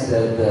realize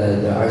that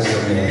there are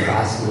some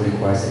PASCO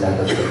requires a lot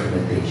of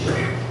documentation.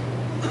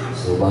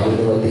 So bago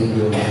dumating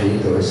yung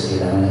accreditors,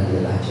 kailangan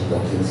natin lahat yung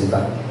documents. In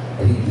fact,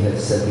 I think you have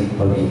to submit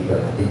probably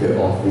in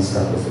their office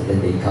tapos and then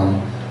they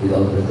come with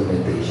all the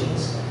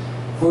documentations.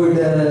 For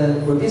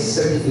this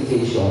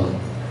certification,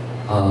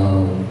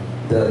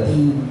 the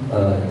team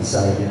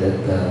decided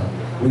that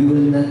we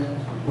will not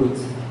put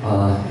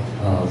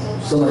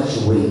so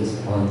much weight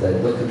on the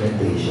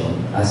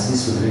documentation as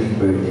this would really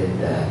burden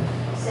the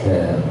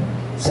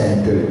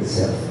center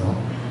itself, no?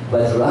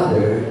 But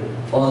rather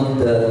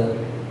on the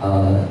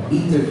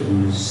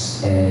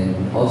interviews and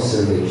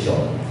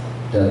observation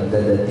that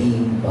the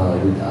team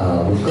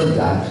would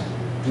conduct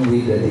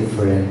with the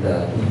different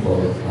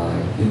people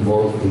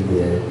involved in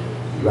the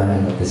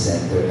running of the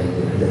center and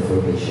the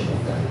formation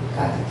of the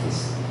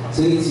catechist.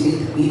 So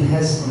it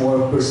has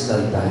more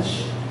personal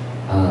touch.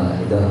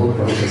 The whole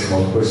process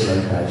more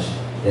personal touch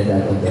than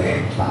that of the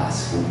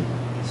PASCO.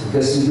 So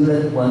because you do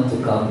not want to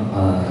come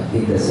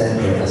in the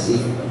center as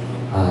if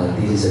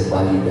this is a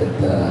body that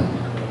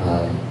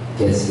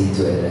gets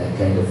into a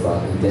kind of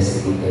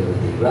investigate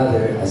everything.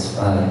 Rather, as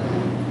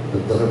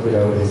Dr.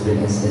 Pilar has been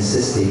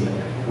insisting,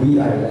 we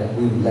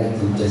would like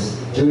to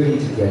just journey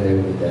together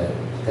with the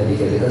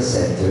catechetical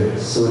center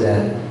so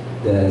that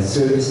the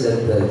service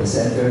that the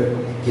center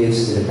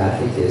gives to the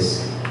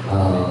catechists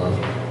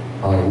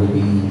will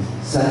be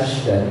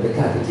such that the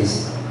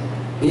catechists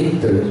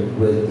in turn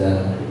will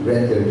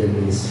render the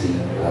ministry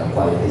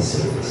quality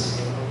service.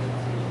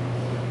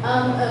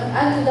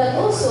 And to that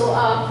also,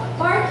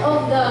 part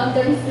of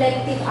the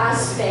reflective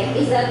aspect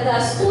is that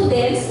the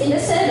students in the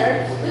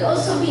center will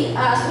also be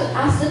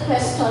asked the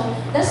question,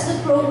 does the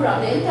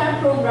program, the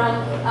entire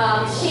program,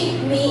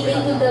 shape me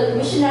into the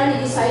missionary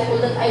disciple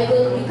that I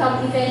will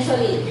become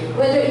eventually,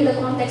 whether in the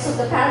context of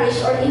the parish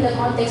or in the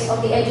context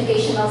of the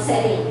educational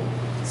setting?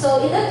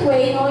 So in that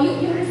way,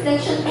 your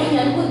reflection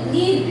opinion would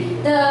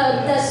lead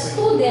the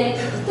student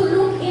to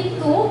look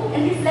into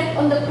and reflect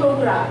on the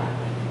program.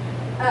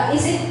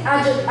 Is it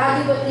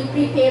adequately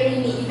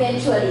preparing me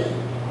eventually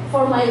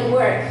for my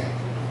work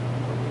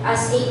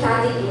as a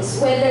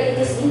catechist, whether it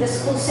is in the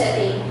school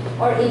setting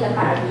or in the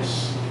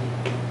parish?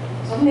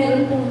 So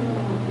meron pong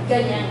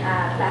ganyang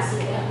klase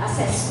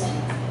assessment.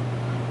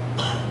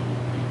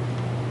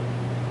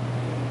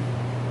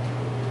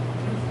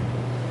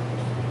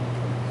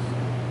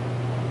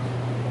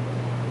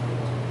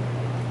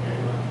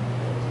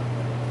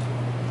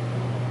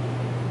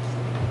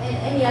 And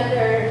any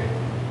other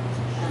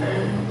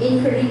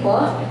inquiry po?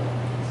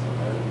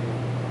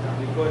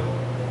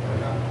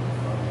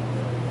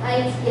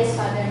 Yes,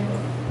 Father.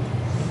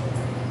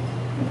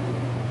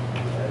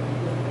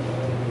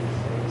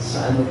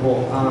 Sa ano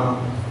po,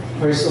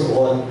 first of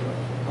all,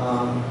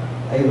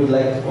 I would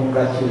like to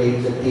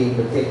congratulate the team,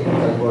 the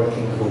technical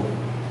working group,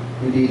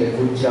 You did a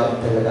good job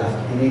talaga.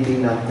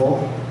 Tinitingnan ko,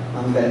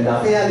 ang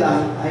ganda. Kaya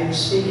lang, I'm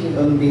speaking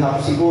on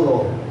behalf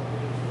siguro,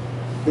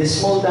 the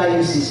small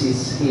diocese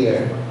is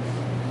here.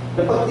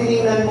 Kapag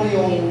tinignan mo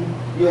yung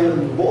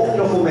buong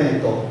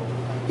dokumento,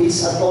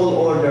 it's a tall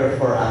order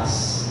for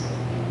us.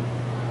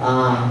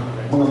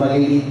 Mga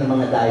maliliit na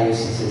mga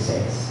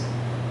dioceses.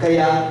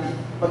 Kaya,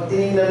 pag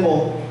tinignan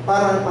mo,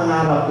 parang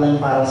pangarap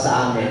lang para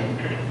sa amin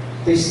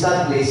to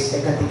establish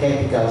a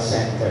catechetical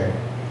center.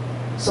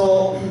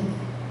 So,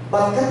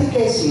 but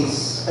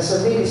catechesis as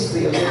a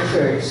ministry of the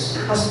church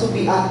has to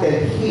be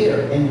acted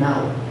here and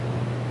now.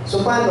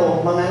 So,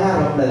 paano?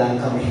 Mangangarap na lang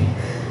kami.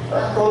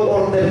 Tall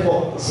order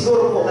po.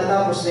 Siguro po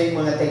natapos na yung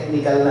mga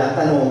technical na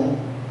tanong.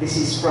 This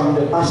is from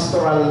the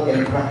pastoral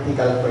and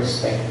practical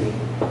perspective.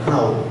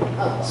 How?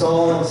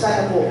 So,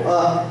 sana po,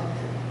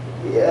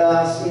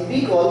 in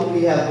Bicol,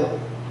 we have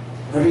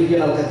a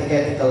regional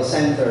catechetical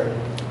center.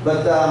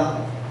 But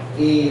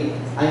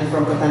I'm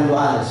from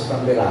Catanduanes,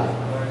 from Veracruz.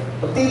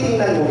 Pag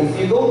titingnan mo, if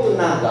you go to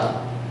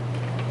Naga,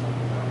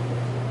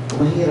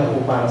 mahirap po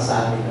para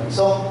sa amin.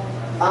 So,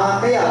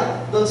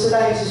 kaya, doon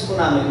sa diocese po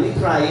namin,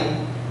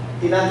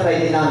 tinatry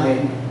din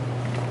namin,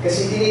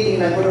 kasi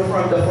tinitingnan ko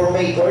from the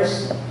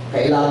formators,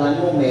 kailangan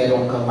mo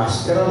meron kang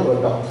masteral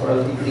or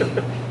doctoral degree.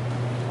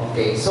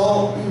 Okay,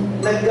 so,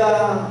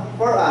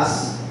 for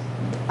us,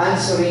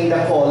 answering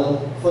the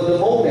call for the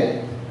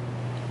moment,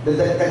 the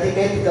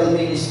catechetical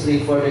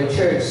ministry for the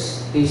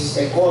church is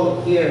a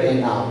call here and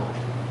now.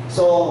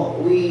 So,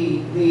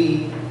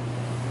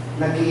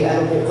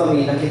 nakitaya po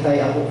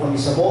kami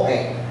sa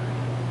BOE.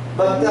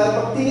 But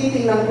pag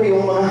tinitingnan ko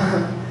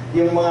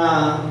yung mga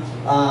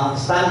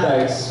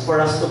standards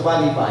for us to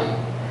qualify,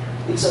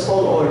 it's a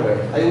tall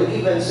order. I would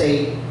even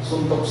say,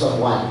 suntok sa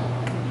buwan.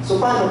 So,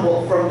 paano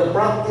po, from the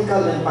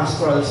practical and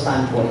pastoral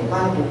standpoint,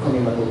 paano po kami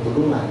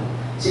matutulungan?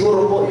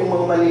 Siguro po yung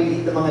mga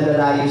maliliit na mga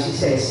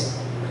dioceses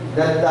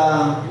that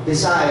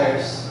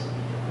desires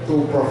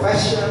to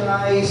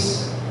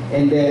professionalize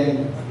and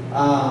then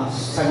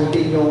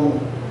sagutin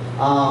yung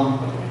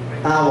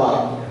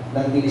tawag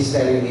ng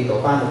ministeryo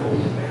dito. Paano po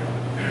yun?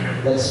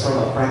 That's from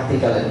a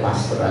practical and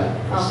pastoral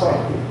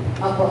perspective.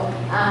 Opo.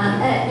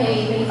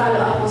 May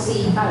follow up po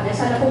si Father.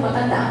 Sana po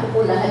matandaan ko po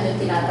lahat yung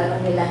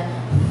tinatanong nila.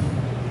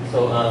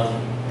 So,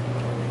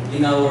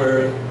 in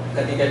our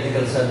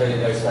catechetical center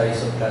in our studies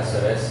of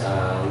Cáceres,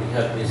 we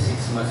have this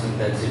 6 months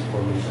intensive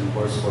formation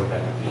course for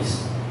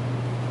catechists.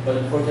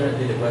 But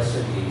unfortunately, the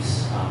question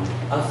is,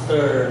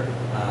 after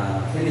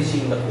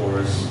finishing the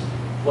course,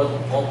 what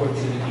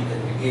opportunity can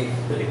we give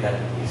to the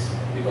catechists?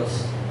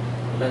 Because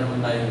wala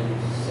naman tayong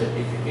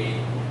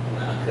certificate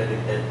na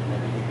accredited na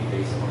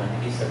binibigay sa mga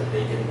catechists that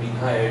they can be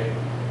hired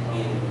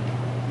in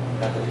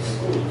Catholic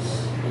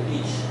schools to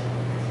teach.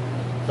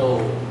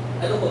 So,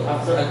 ano po,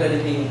 after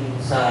accrediting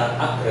sa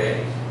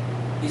ACRE,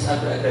 is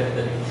ACRE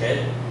accredited in SHED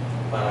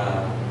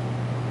para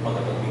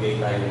makapagbigay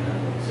tayo ng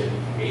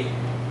certificate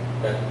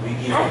that we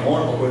give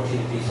more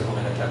opportunities sa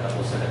mga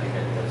nagtatapos sa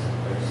catechetical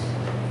centers.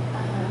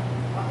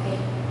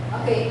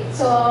 Okay,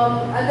 so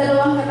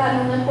dalawang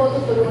katanungan po,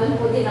 tutulungan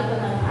po din ako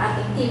ng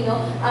ating team,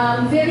 no?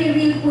 Very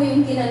real po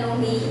yung tinanong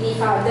ni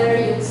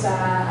Father, yung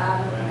sa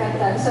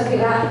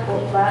Virac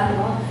po ba,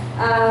 no?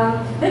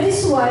 That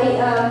is why,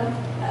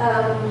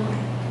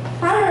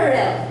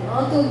 parallel,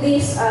 no, to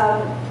this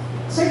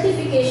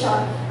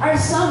certification are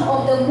some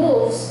of the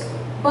moves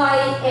by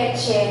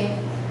ECHE.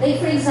 Like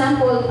for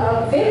example,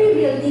 very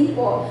real din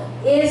po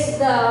is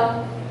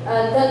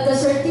the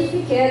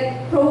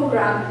certificate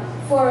program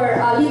for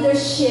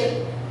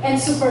leadership and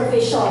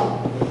supervision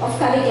of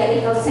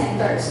catechetical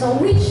centers, no,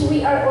 which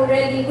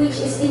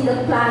is in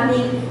the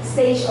planning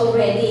stage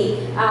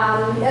already.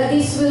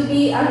 This will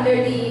be under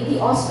the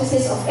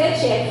auspices of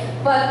ECHE,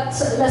 but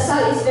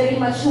LaSalle is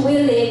very much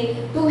willing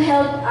to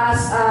help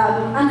us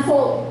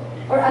unfold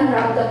or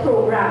unwrap the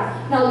program.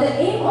 Now, the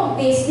aim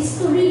of this is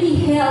to really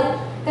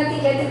help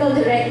catechetical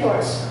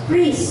directors,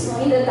 priests,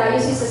 no, in the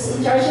dioceses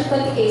in charge of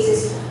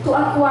catechesis to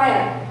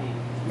acquire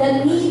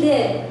the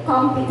needed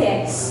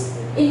competence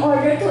in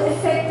order to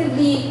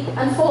effectively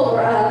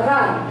unfold or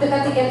run the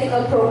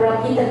catechetical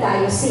program in the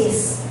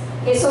diocese.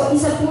 Okay, so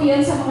isa po yan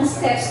sa mga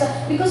steps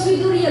because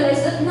we do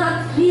realize that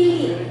not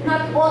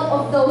all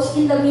of those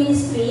in the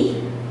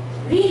ministry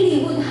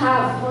really would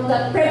have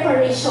the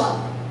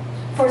preparation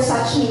for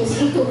such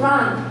ministry to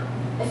run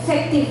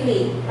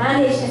effectively,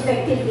 manage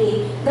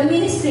effectively the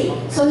ministry.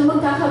 So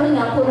magkakaroon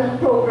nga po ng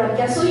program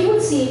yan. So you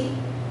would see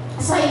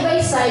side by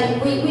side,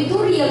 we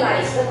do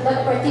realize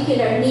that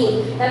particular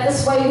need. That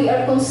is why we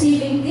are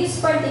conceiving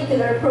this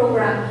particular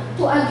program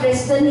to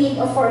address the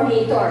need of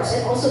formators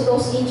and also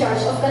those in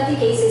charge of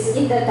catechesis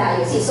in the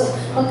diocese. So,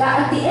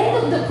 at the end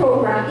of the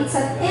program, it's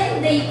a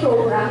 10-day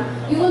program,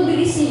 you will be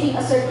receiving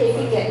a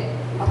certificate.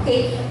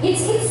 Okay?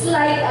 It's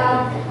like,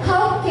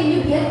 how can you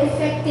be an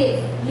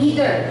effective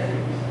leader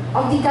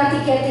of the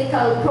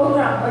catechetical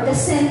program or the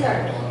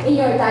center in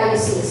your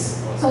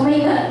diocese? So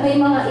may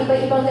mga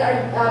iba-ibang,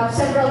 there are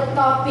several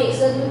topics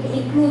that will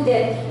be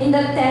included in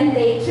the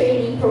 10-day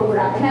training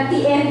program. And at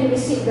the end, you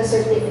receive the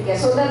certificate.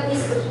 So that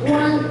is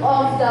one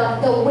of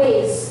the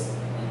ways,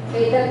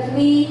 okay, that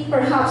we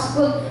perhaps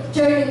could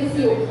journey with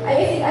you. I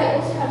think I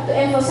also have to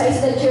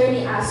emphasize the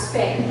journey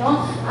aspect.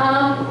 No?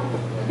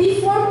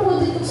 Before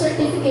putting to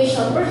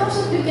certification, perhaps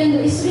what you can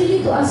do is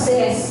really to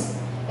assess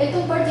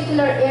itong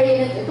particular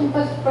area na ito, itong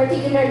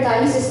particular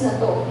diocese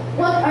na to.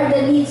 What are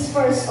the needs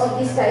first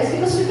of this diocese?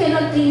 Because we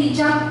cannot really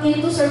jump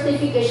into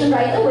certification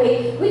right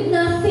away with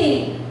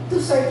nothing to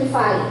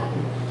certify.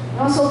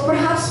 No? So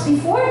perhaps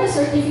before the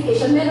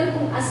certification, meron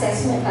pong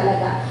assessment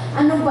talaga.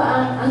 Ano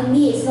ba ang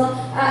needs? No?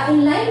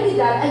 In line with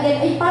that,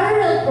 again, a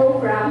parallel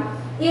program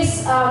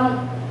is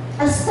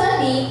a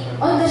study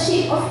on the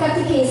shape of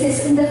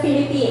catechesis in the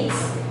Philippines.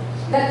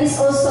 That is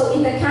also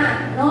in the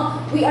camp.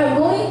 No? We are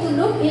going to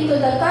look into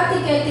the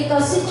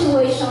catechetical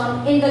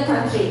situation in the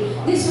country.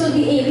 This will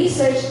be a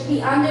research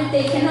be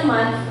undertaken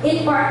naman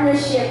in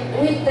partnership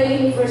with the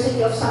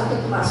University of Santo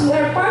Tomas. We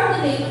are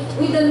partnering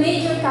with the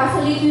major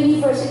Catholic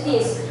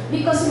universities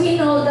because we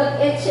know that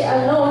ETSE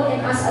alone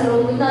and us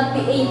alone we will not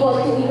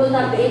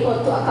be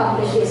able to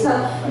accomplish this.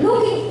 Now,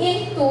 looking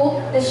into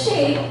the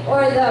shape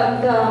or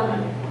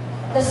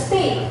the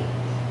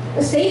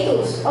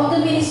status of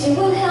the ministry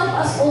will help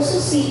us also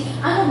see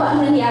ano ba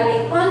ang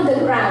nangyari on the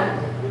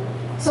ground.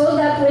 So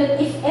that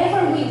if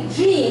ever we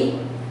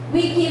dream,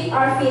 we keep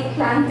our feet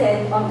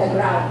planted on the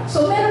ground.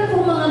 So meron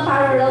po mga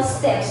parallel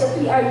steps that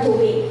we are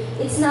doing.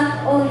 It's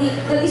not only,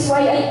 that is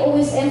why I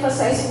always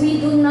emphasize,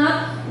 we do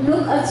not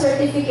look at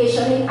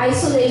certification in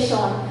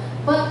isolation,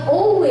 but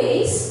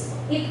always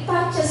it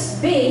touches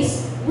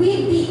base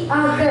with the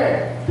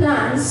other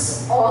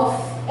plans of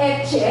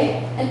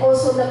ETSE and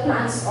also the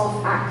plans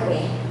of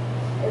ACRE.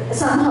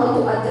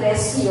 Somehow to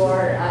address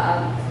your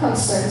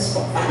concerns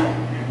po.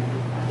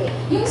 Okay.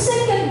 Yung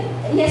second,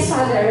 yes,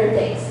 Father,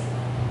 thanks.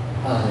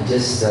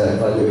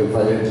 Father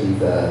gave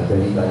a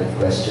very valid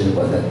question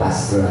about the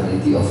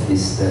pastorality of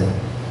this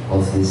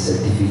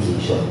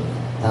certification.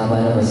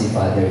 Tama naman si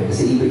Father,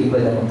 kasi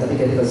iba-iba naman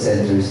catechetical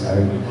centers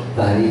are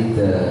varied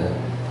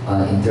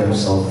in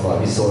terms of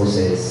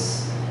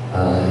resources,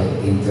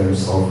 in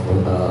terms of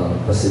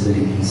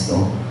possibilities,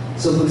 no?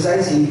 So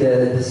precisely,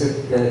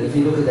 if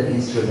you look at the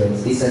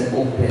instruments, it's an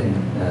open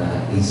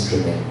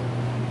instrument.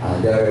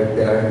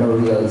 There are no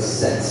real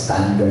set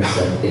standards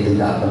that ito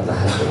dapat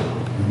lahat.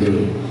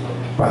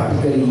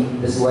 Practically,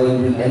 that's why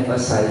we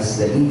emphasize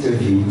the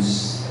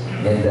interviews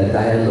and the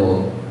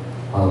dialogue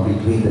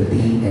between the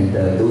dean and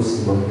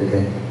those involved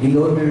in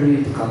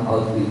order to come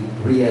out with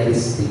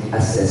realistic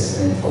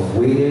assessment of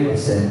where the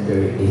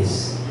center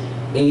is.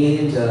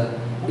 And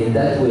in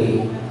that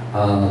way,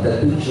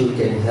 the picture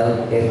can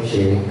help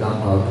ETSE come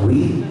out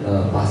with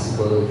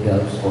possible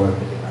helps or,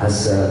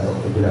 as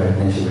Dr. Pilar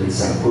mentioned,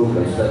 some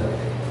programs, but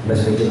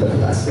mas medyo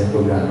matataas pa yung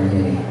programmer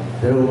niya eh.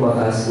 Pero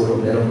baka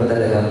siguro meron pa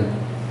talagang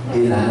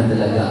kailangan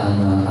talaga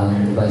ang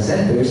ibang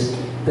centers.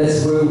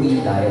 That's where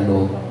we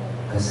dialogue.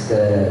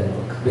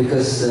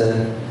 Because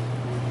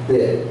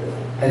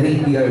I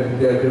think we are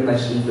very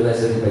much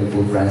influenced by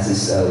Pope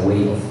Francis'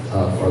 way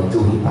of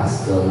doing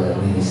pastoral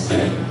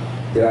ministry.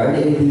 There are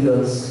the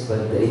ideals,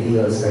 but the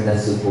ideals are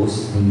not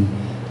supposed to be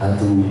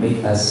to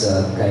make us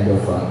kind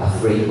of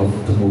afraid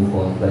to move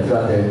on, but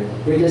rather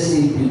they're just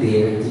simply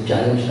there to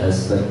challenge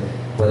us.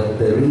 But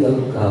the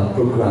real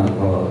program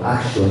or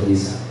action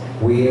is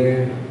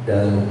where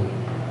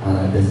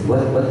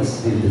what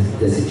is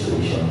the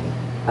situation,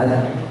 and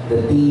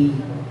the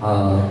team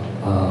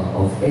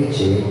of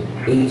ETSE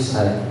aims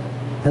at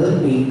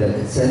helping the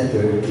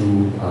center to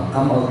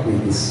come out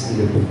with this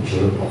clear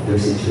picture of their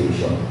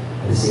situation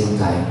at the same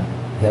time.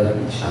 Help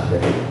each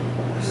other.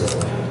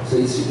 So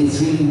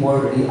it's really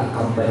more really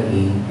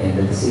accompanying and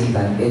at the same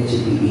time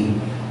educating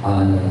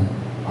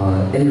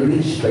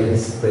enriched by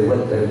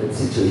what the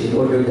situation in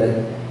order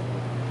that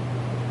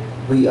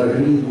we are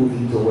really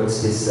moving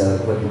towards this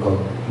what we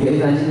call the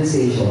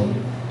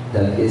evangelization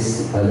that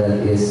is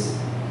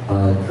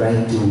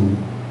trying to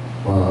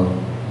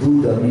do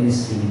the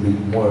ministry with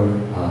more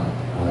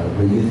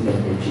renewed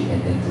energy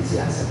and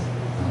enthusiasm.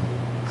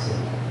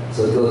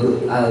 So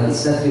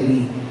it's not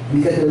really.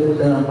 Hindi ka talaga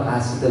punta ng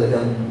paas,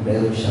 talagang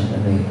meron siyang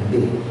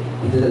hindi.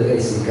 Ito talaga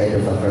is kind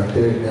of a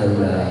fraternal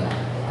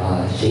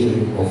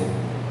sharing of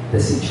the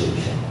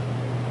situation.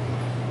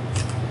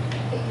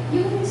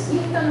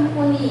 Yung tanong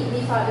po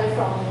ni Father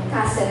from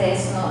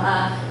Cáceres, no,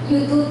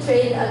 you do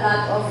train a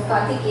lot of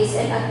catechists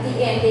and at the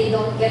end they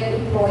don't get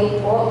employed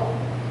po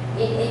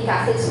in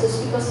Catholic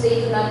schools because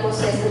they do not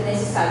possess the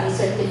necessary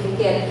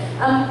certificate.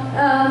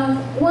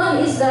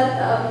 One is that,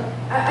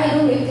 I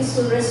don't know if this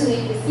will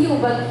resonate with you,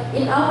 but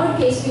in our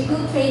case, we do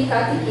train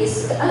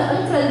catechists.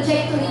 Ang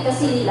trajectory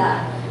kasi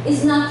nila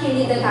is not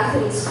really the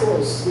Catholic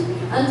schools.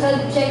 Ang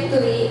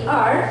trajectory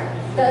are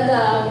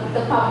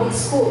the public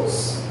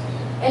schools.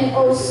 And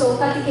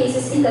also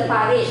catechesis in the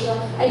parish. No?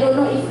 I don't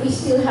know if we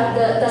still have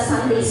the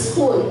Sunday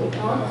school.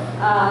 No?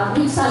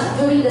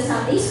 During the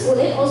Sunday school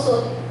and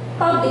also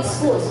public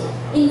schools.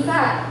 In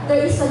fact,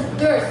 there is a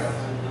dearth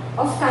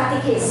of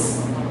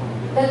catechists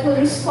that will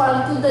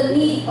respond to the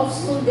need of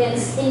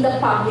students in the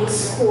public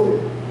school.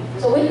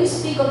 So when we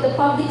speak of the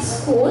public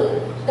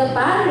school, the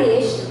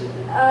parish,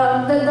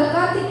 the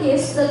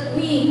catechists that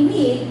we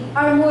need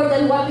are more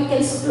than what we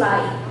can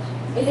supply.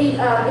 I think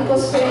it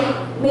was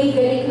made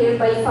very clear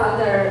by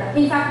Father.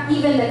 In fact,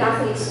 even the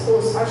Catholic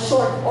schools are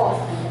short of.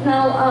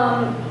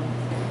 Now,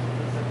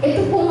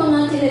 ito po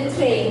mga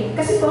tinitrain,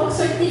 kasi po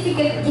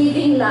certificate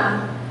giving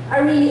lang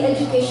are really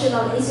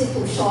educational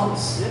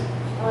institutions.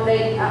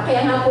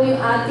 Kaya nga po yung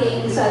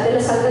ating sa De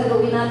La Salle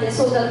gawin natin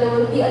so that there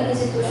will be an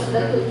institution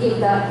that will give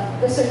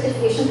the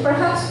certification.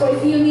 Perhaps po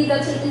if you need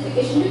that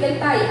certification, you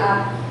can tie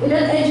up with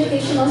an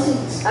educational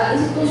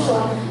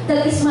institution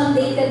that is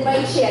mandated by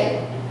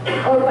CHED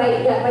or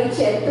by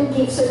CHED to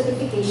give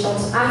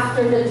certifications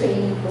after the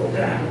training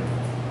program.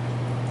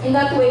 In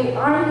that way,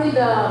 armed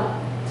with the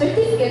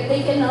certificate,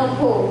 they can now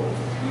go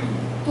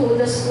to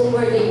the school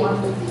where they want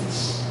to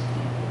teach.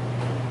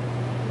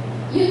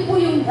 Yun po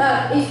yung,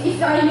 if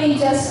I may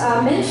just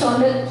mention,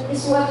 that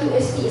is what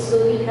UST is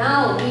doing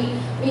now.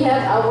 We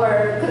have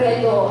our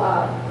Credo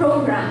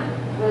program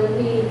where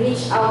we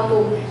reach out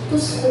to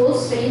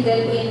schools, train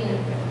them in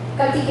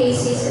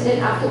catechesis, and then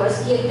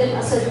afterwards give them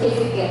a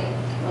certificate,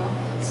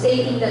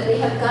 stating that they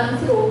have gone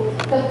through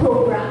the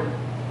program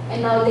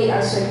and now they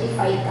are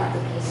certified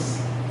catechists.